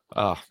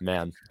 Oh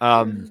man.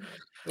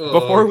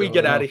 Before we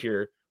get out of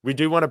here, we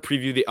do want to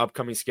preview the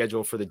upcoming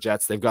schedule for the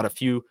Jets. They've got a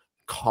few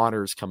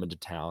Connors coming to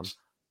town.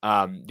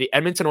 The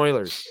Edmonton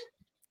Oilers,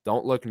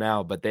 don't look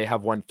now, but they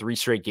have won 3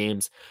 straight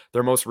games.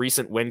 Their most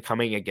recent win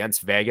coming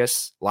against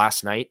Vegas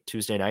last night,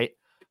 Tuesday night,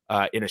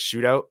 in a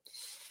shootout.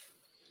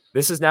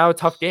 this is now a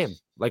tough game.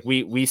 Like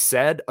we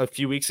said a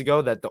few weeks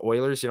ago that the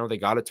Oilers, they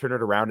got to turn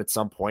it around at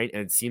some point,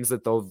 and it seems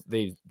that though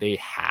they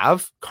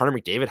have. Connor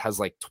McDavid has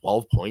like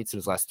 12 points in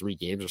his last 3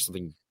 games or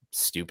something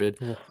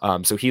stupid.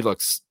 So he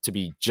looks to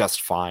be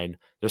just fine.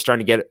 They're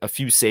starting to get a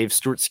few saves.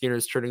 Stuart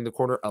Skinner's turning the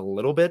corner a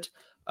little bit,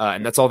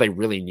 and that's all they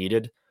really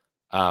needed.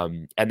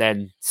 And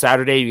then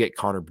Saturday you get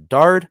Connor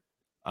Bedard.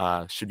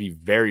 Should be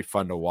very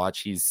fun to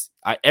watch.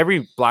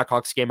 Every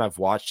Blackhawks game I've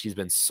watched, he's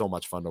been so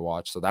much fun to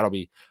watch. So that'll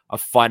be a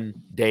fun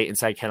day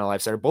inside Canada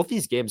Life Center. Both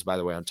these games, by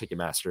the way, on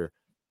Ticketmaster,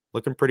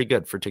 looking pretty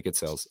good for ticket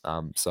sales.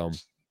 So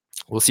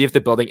we'll see if the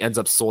building ends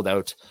up sold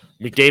out.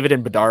 McDavid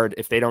and Bedard,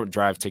 if they don't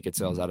drive ticket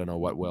sales, I don't know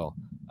what will.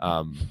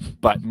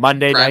 But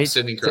Monday night,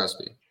 Sidney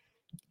Crosby.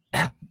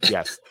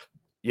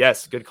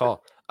 Yes, good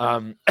call.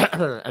 And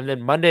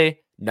then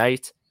Monday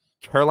night,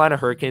 Carolina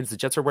Hurricanes. The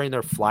Jets are wearing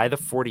their Fly the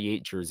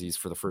 48 jerseys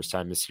for the first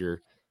time this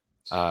year,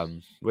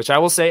 which I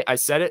will say, I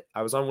said it.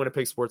 I was on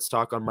Winnipeg Sports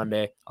Talk on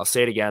Monday. I'll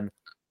say it again.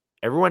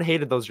 Everyone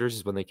hated those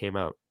jerseys when they came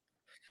out,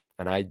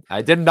 and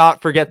I did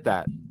not forget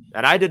that.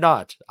 And I did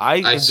not.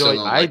 I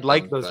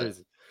like those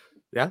jerseys.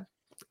 Yeah,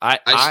 I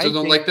still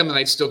don't like them, and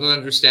I still don't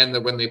understand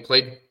that when they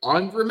played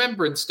on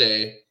Remembrance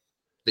Day,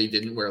 they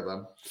didn't wear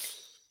them.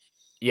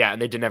 Yeah,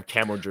 and they didn't have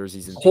camo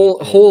jerseys.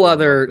 Whole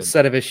other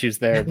set of issues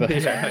there, but.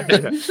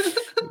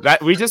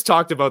 That we just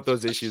talked about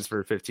those issues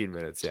for 15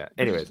 minutes. Yeah.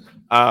 Anyways,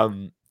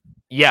 I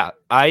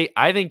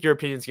think your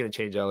opinion is going to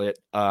change, Elliot.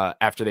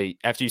 After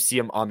you see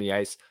him on the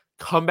ice,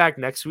 come back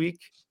next week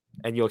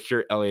and you'll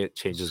hear Elliot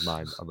change his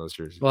mind on those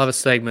jerseys. We'll have a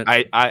segment.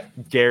 I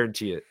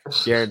guarantee it.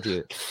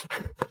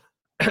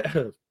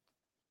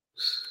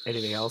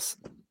 Anything else?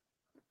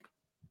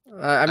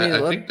 I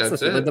think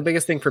that's it. The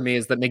biggest thing for me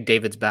is that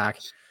McDavid's back.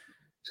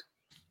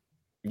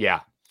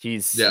 Yeah,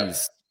 he's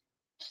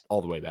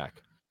all the way back.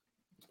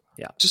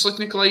 Yeah, just like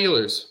Nikolai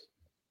Ehlers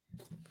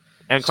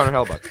and Connor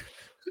Hellebuyck.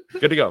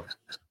 Good to go.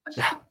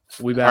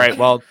 We back. All right.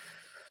 Well,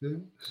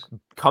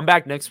 come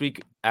back next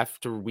week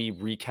after we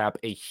recap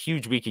a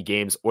huge week of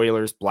games: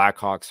 Oilers,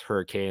 Blackhawks,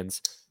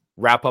 Hurricanes.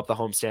 Wrap up the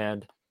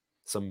homestand.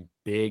 Some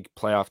big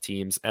playoff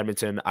teams.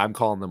 Edmonton, I'm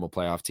calling them a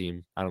playoff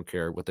team. I don't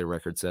care what their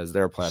record says.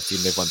 They're a playoff team.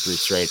 They've won 3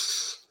 straight.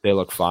 They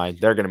look fine.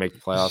 They're going to make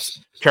the playoffs.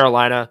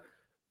 Carolina,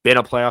 been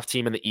a playoff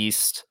team in the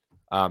East.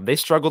 They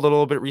struggled a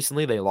little bit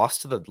recently. They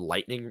lost to the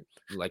Lightning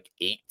like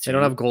 8-2. They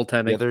don't have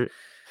goaltending.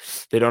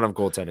 They don't have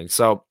goaltending.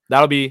 So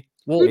that'll be.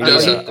 Well,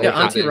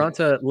 Antti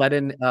Ranta let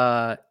in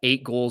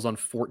 8 goals on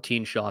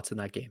 14 shots in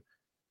that game.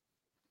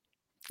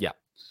 Yeah.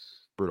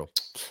 Brutal.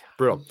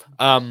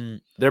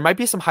 There might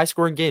be some high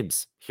scoring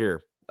games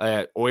here.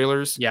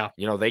 Oilers,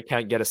 they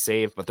can't get a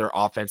save, but their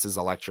offense is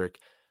electric.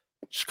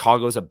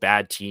 Chicago's a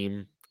bad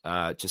team,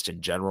 just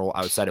in general,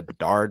 outside of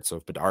Bedard. So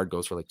if Bedard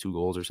goes for like 2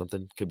 goals or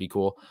something, could be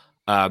cool.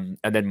 And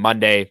then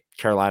Monday,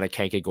 Carolina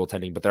can't get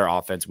goaltending, but their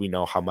offense, we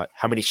know how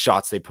many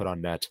shots they put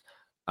on net.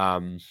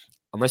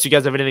 Unless you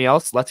guys have anything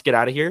else, let's get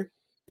out of here.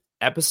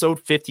 Episode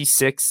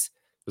 56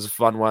 was a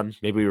fun one.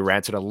 Maybe we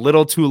ranted a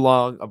little too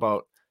long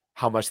about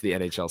how much the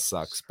NHL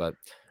sucks, but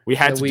we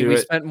had to do it. We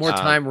spent more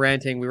time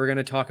ranting. We were going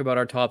to talk about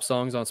our top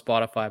songs on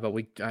Spotify, but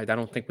I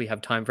don't think we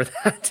have time for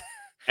that.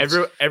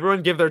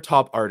 Everyone give their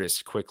top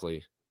artist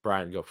quickly.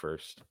 Brian, go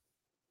first.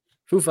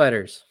 Foo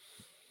Fighters.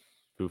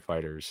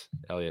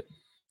 Elliot.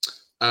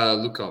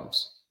 Luke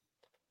Combs.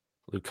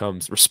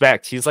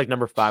 Respect. He's like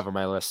number 5 on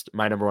my list.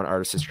 My number 1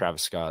 artist is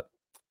Travis Scott.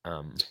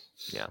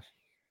 Yeah.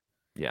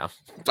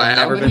 By I've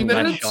never been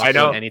minutes? shocked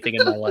about anything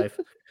in my life.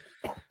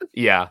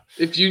 Yeah.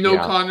 If you know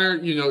Connor,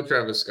 you know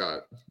Travis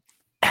Scott.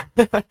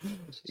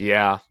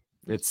 Yeah.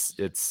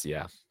 It's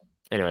yeah.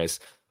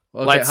 Anyways,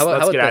 Okay, let's get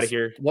out of this?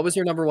 here. What was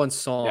your number 1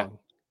 song? Yeah.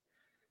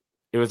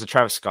 It was a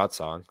Travis Scott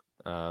song.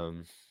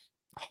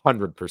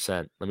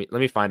 100%. Let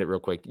me find it real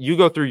quick. You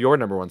go through your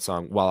number 1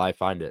 song while I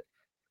find it.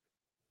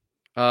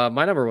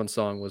 My number 1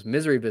 song was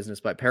 "Misery Business"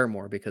 by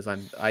Paramore because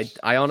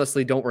I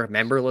honestly don't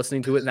remember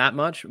listening to it that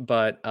much,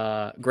 but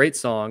great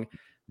song.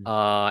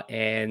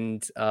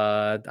 And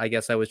I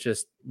guess I was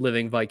just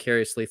living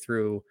vicariously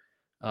through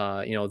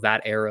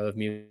that era of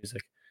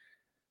music.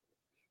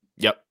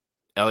 Yep.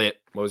 Elliot,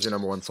 what was your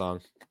number 1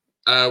 song?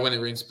 When It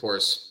Rains, It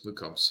Pours, Luke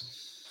Combs.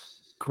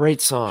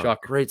 Great song.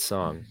 Shocker. Great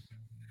song.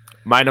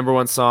 My number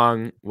 1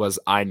 song was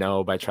 "I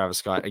Know" by Travis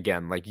Scott.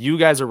 Again, like you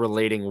guys are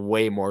relating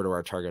way more to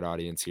our target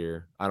audience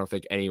here. I don't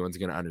think anyone's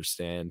going to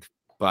understand.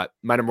 But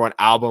my number 1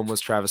 album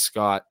was Travis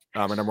Scott.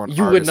 My number 1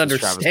 you wouldn't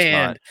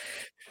understand.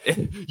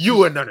 You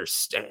wouldn't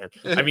understand.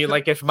 I mean,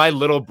 like if my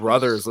little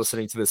brother is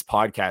listening to this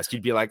podcast,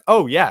 you'd be like,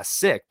 "Oh yeah,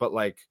 sick." But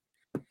like,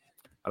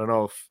 I don't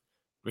know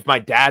if my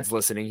dad's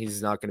listening,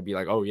 he's not going to be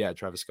like, "Oh yeah,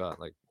 Travis Scott."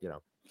 Like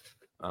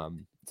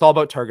it's all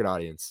about target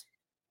audience.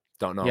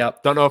 Don't know.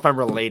 Yep. Don't know if I'm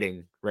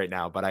relating right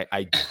now, but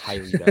I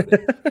highly doubt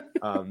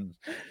it.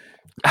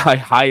 I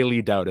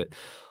highly doubt it.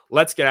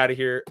 Let's get out of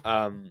here.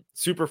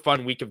 Super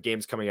fun week of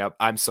games coming up.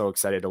 I'm so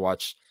excited to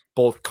watch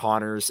both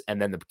Connors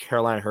and then the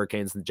Carolina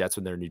Hurricanes and the Jets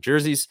with their new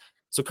jerseys.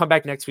 So come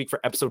back next week for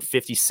episode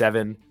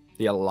 57,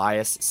 the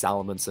Elias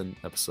Salomonsson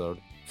episode.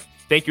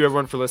 Thank you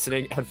everyone for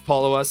listening, and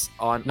follow us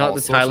on Not all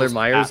the Tyler socials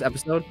Myers at-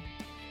 episode.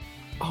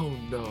 Oh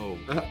no,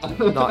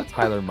 not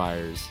Tyler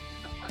Myers.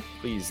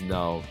 Please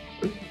no.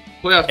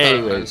 Playoff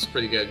Anyways. is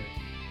pretty good.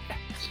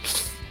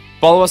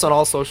 Follow us on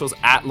all socials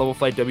at Level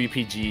Flight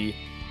WPG.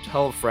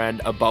 Tell a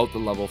friend about the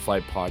Level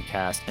Flight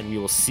podcast, and we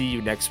will see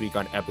you next week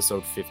on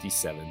episode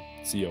 57.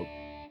 See you.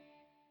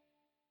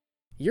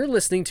 You're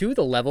listening to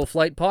the Level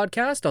Flight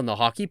Podcast on the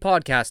Hockey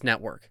Podcast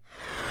Network.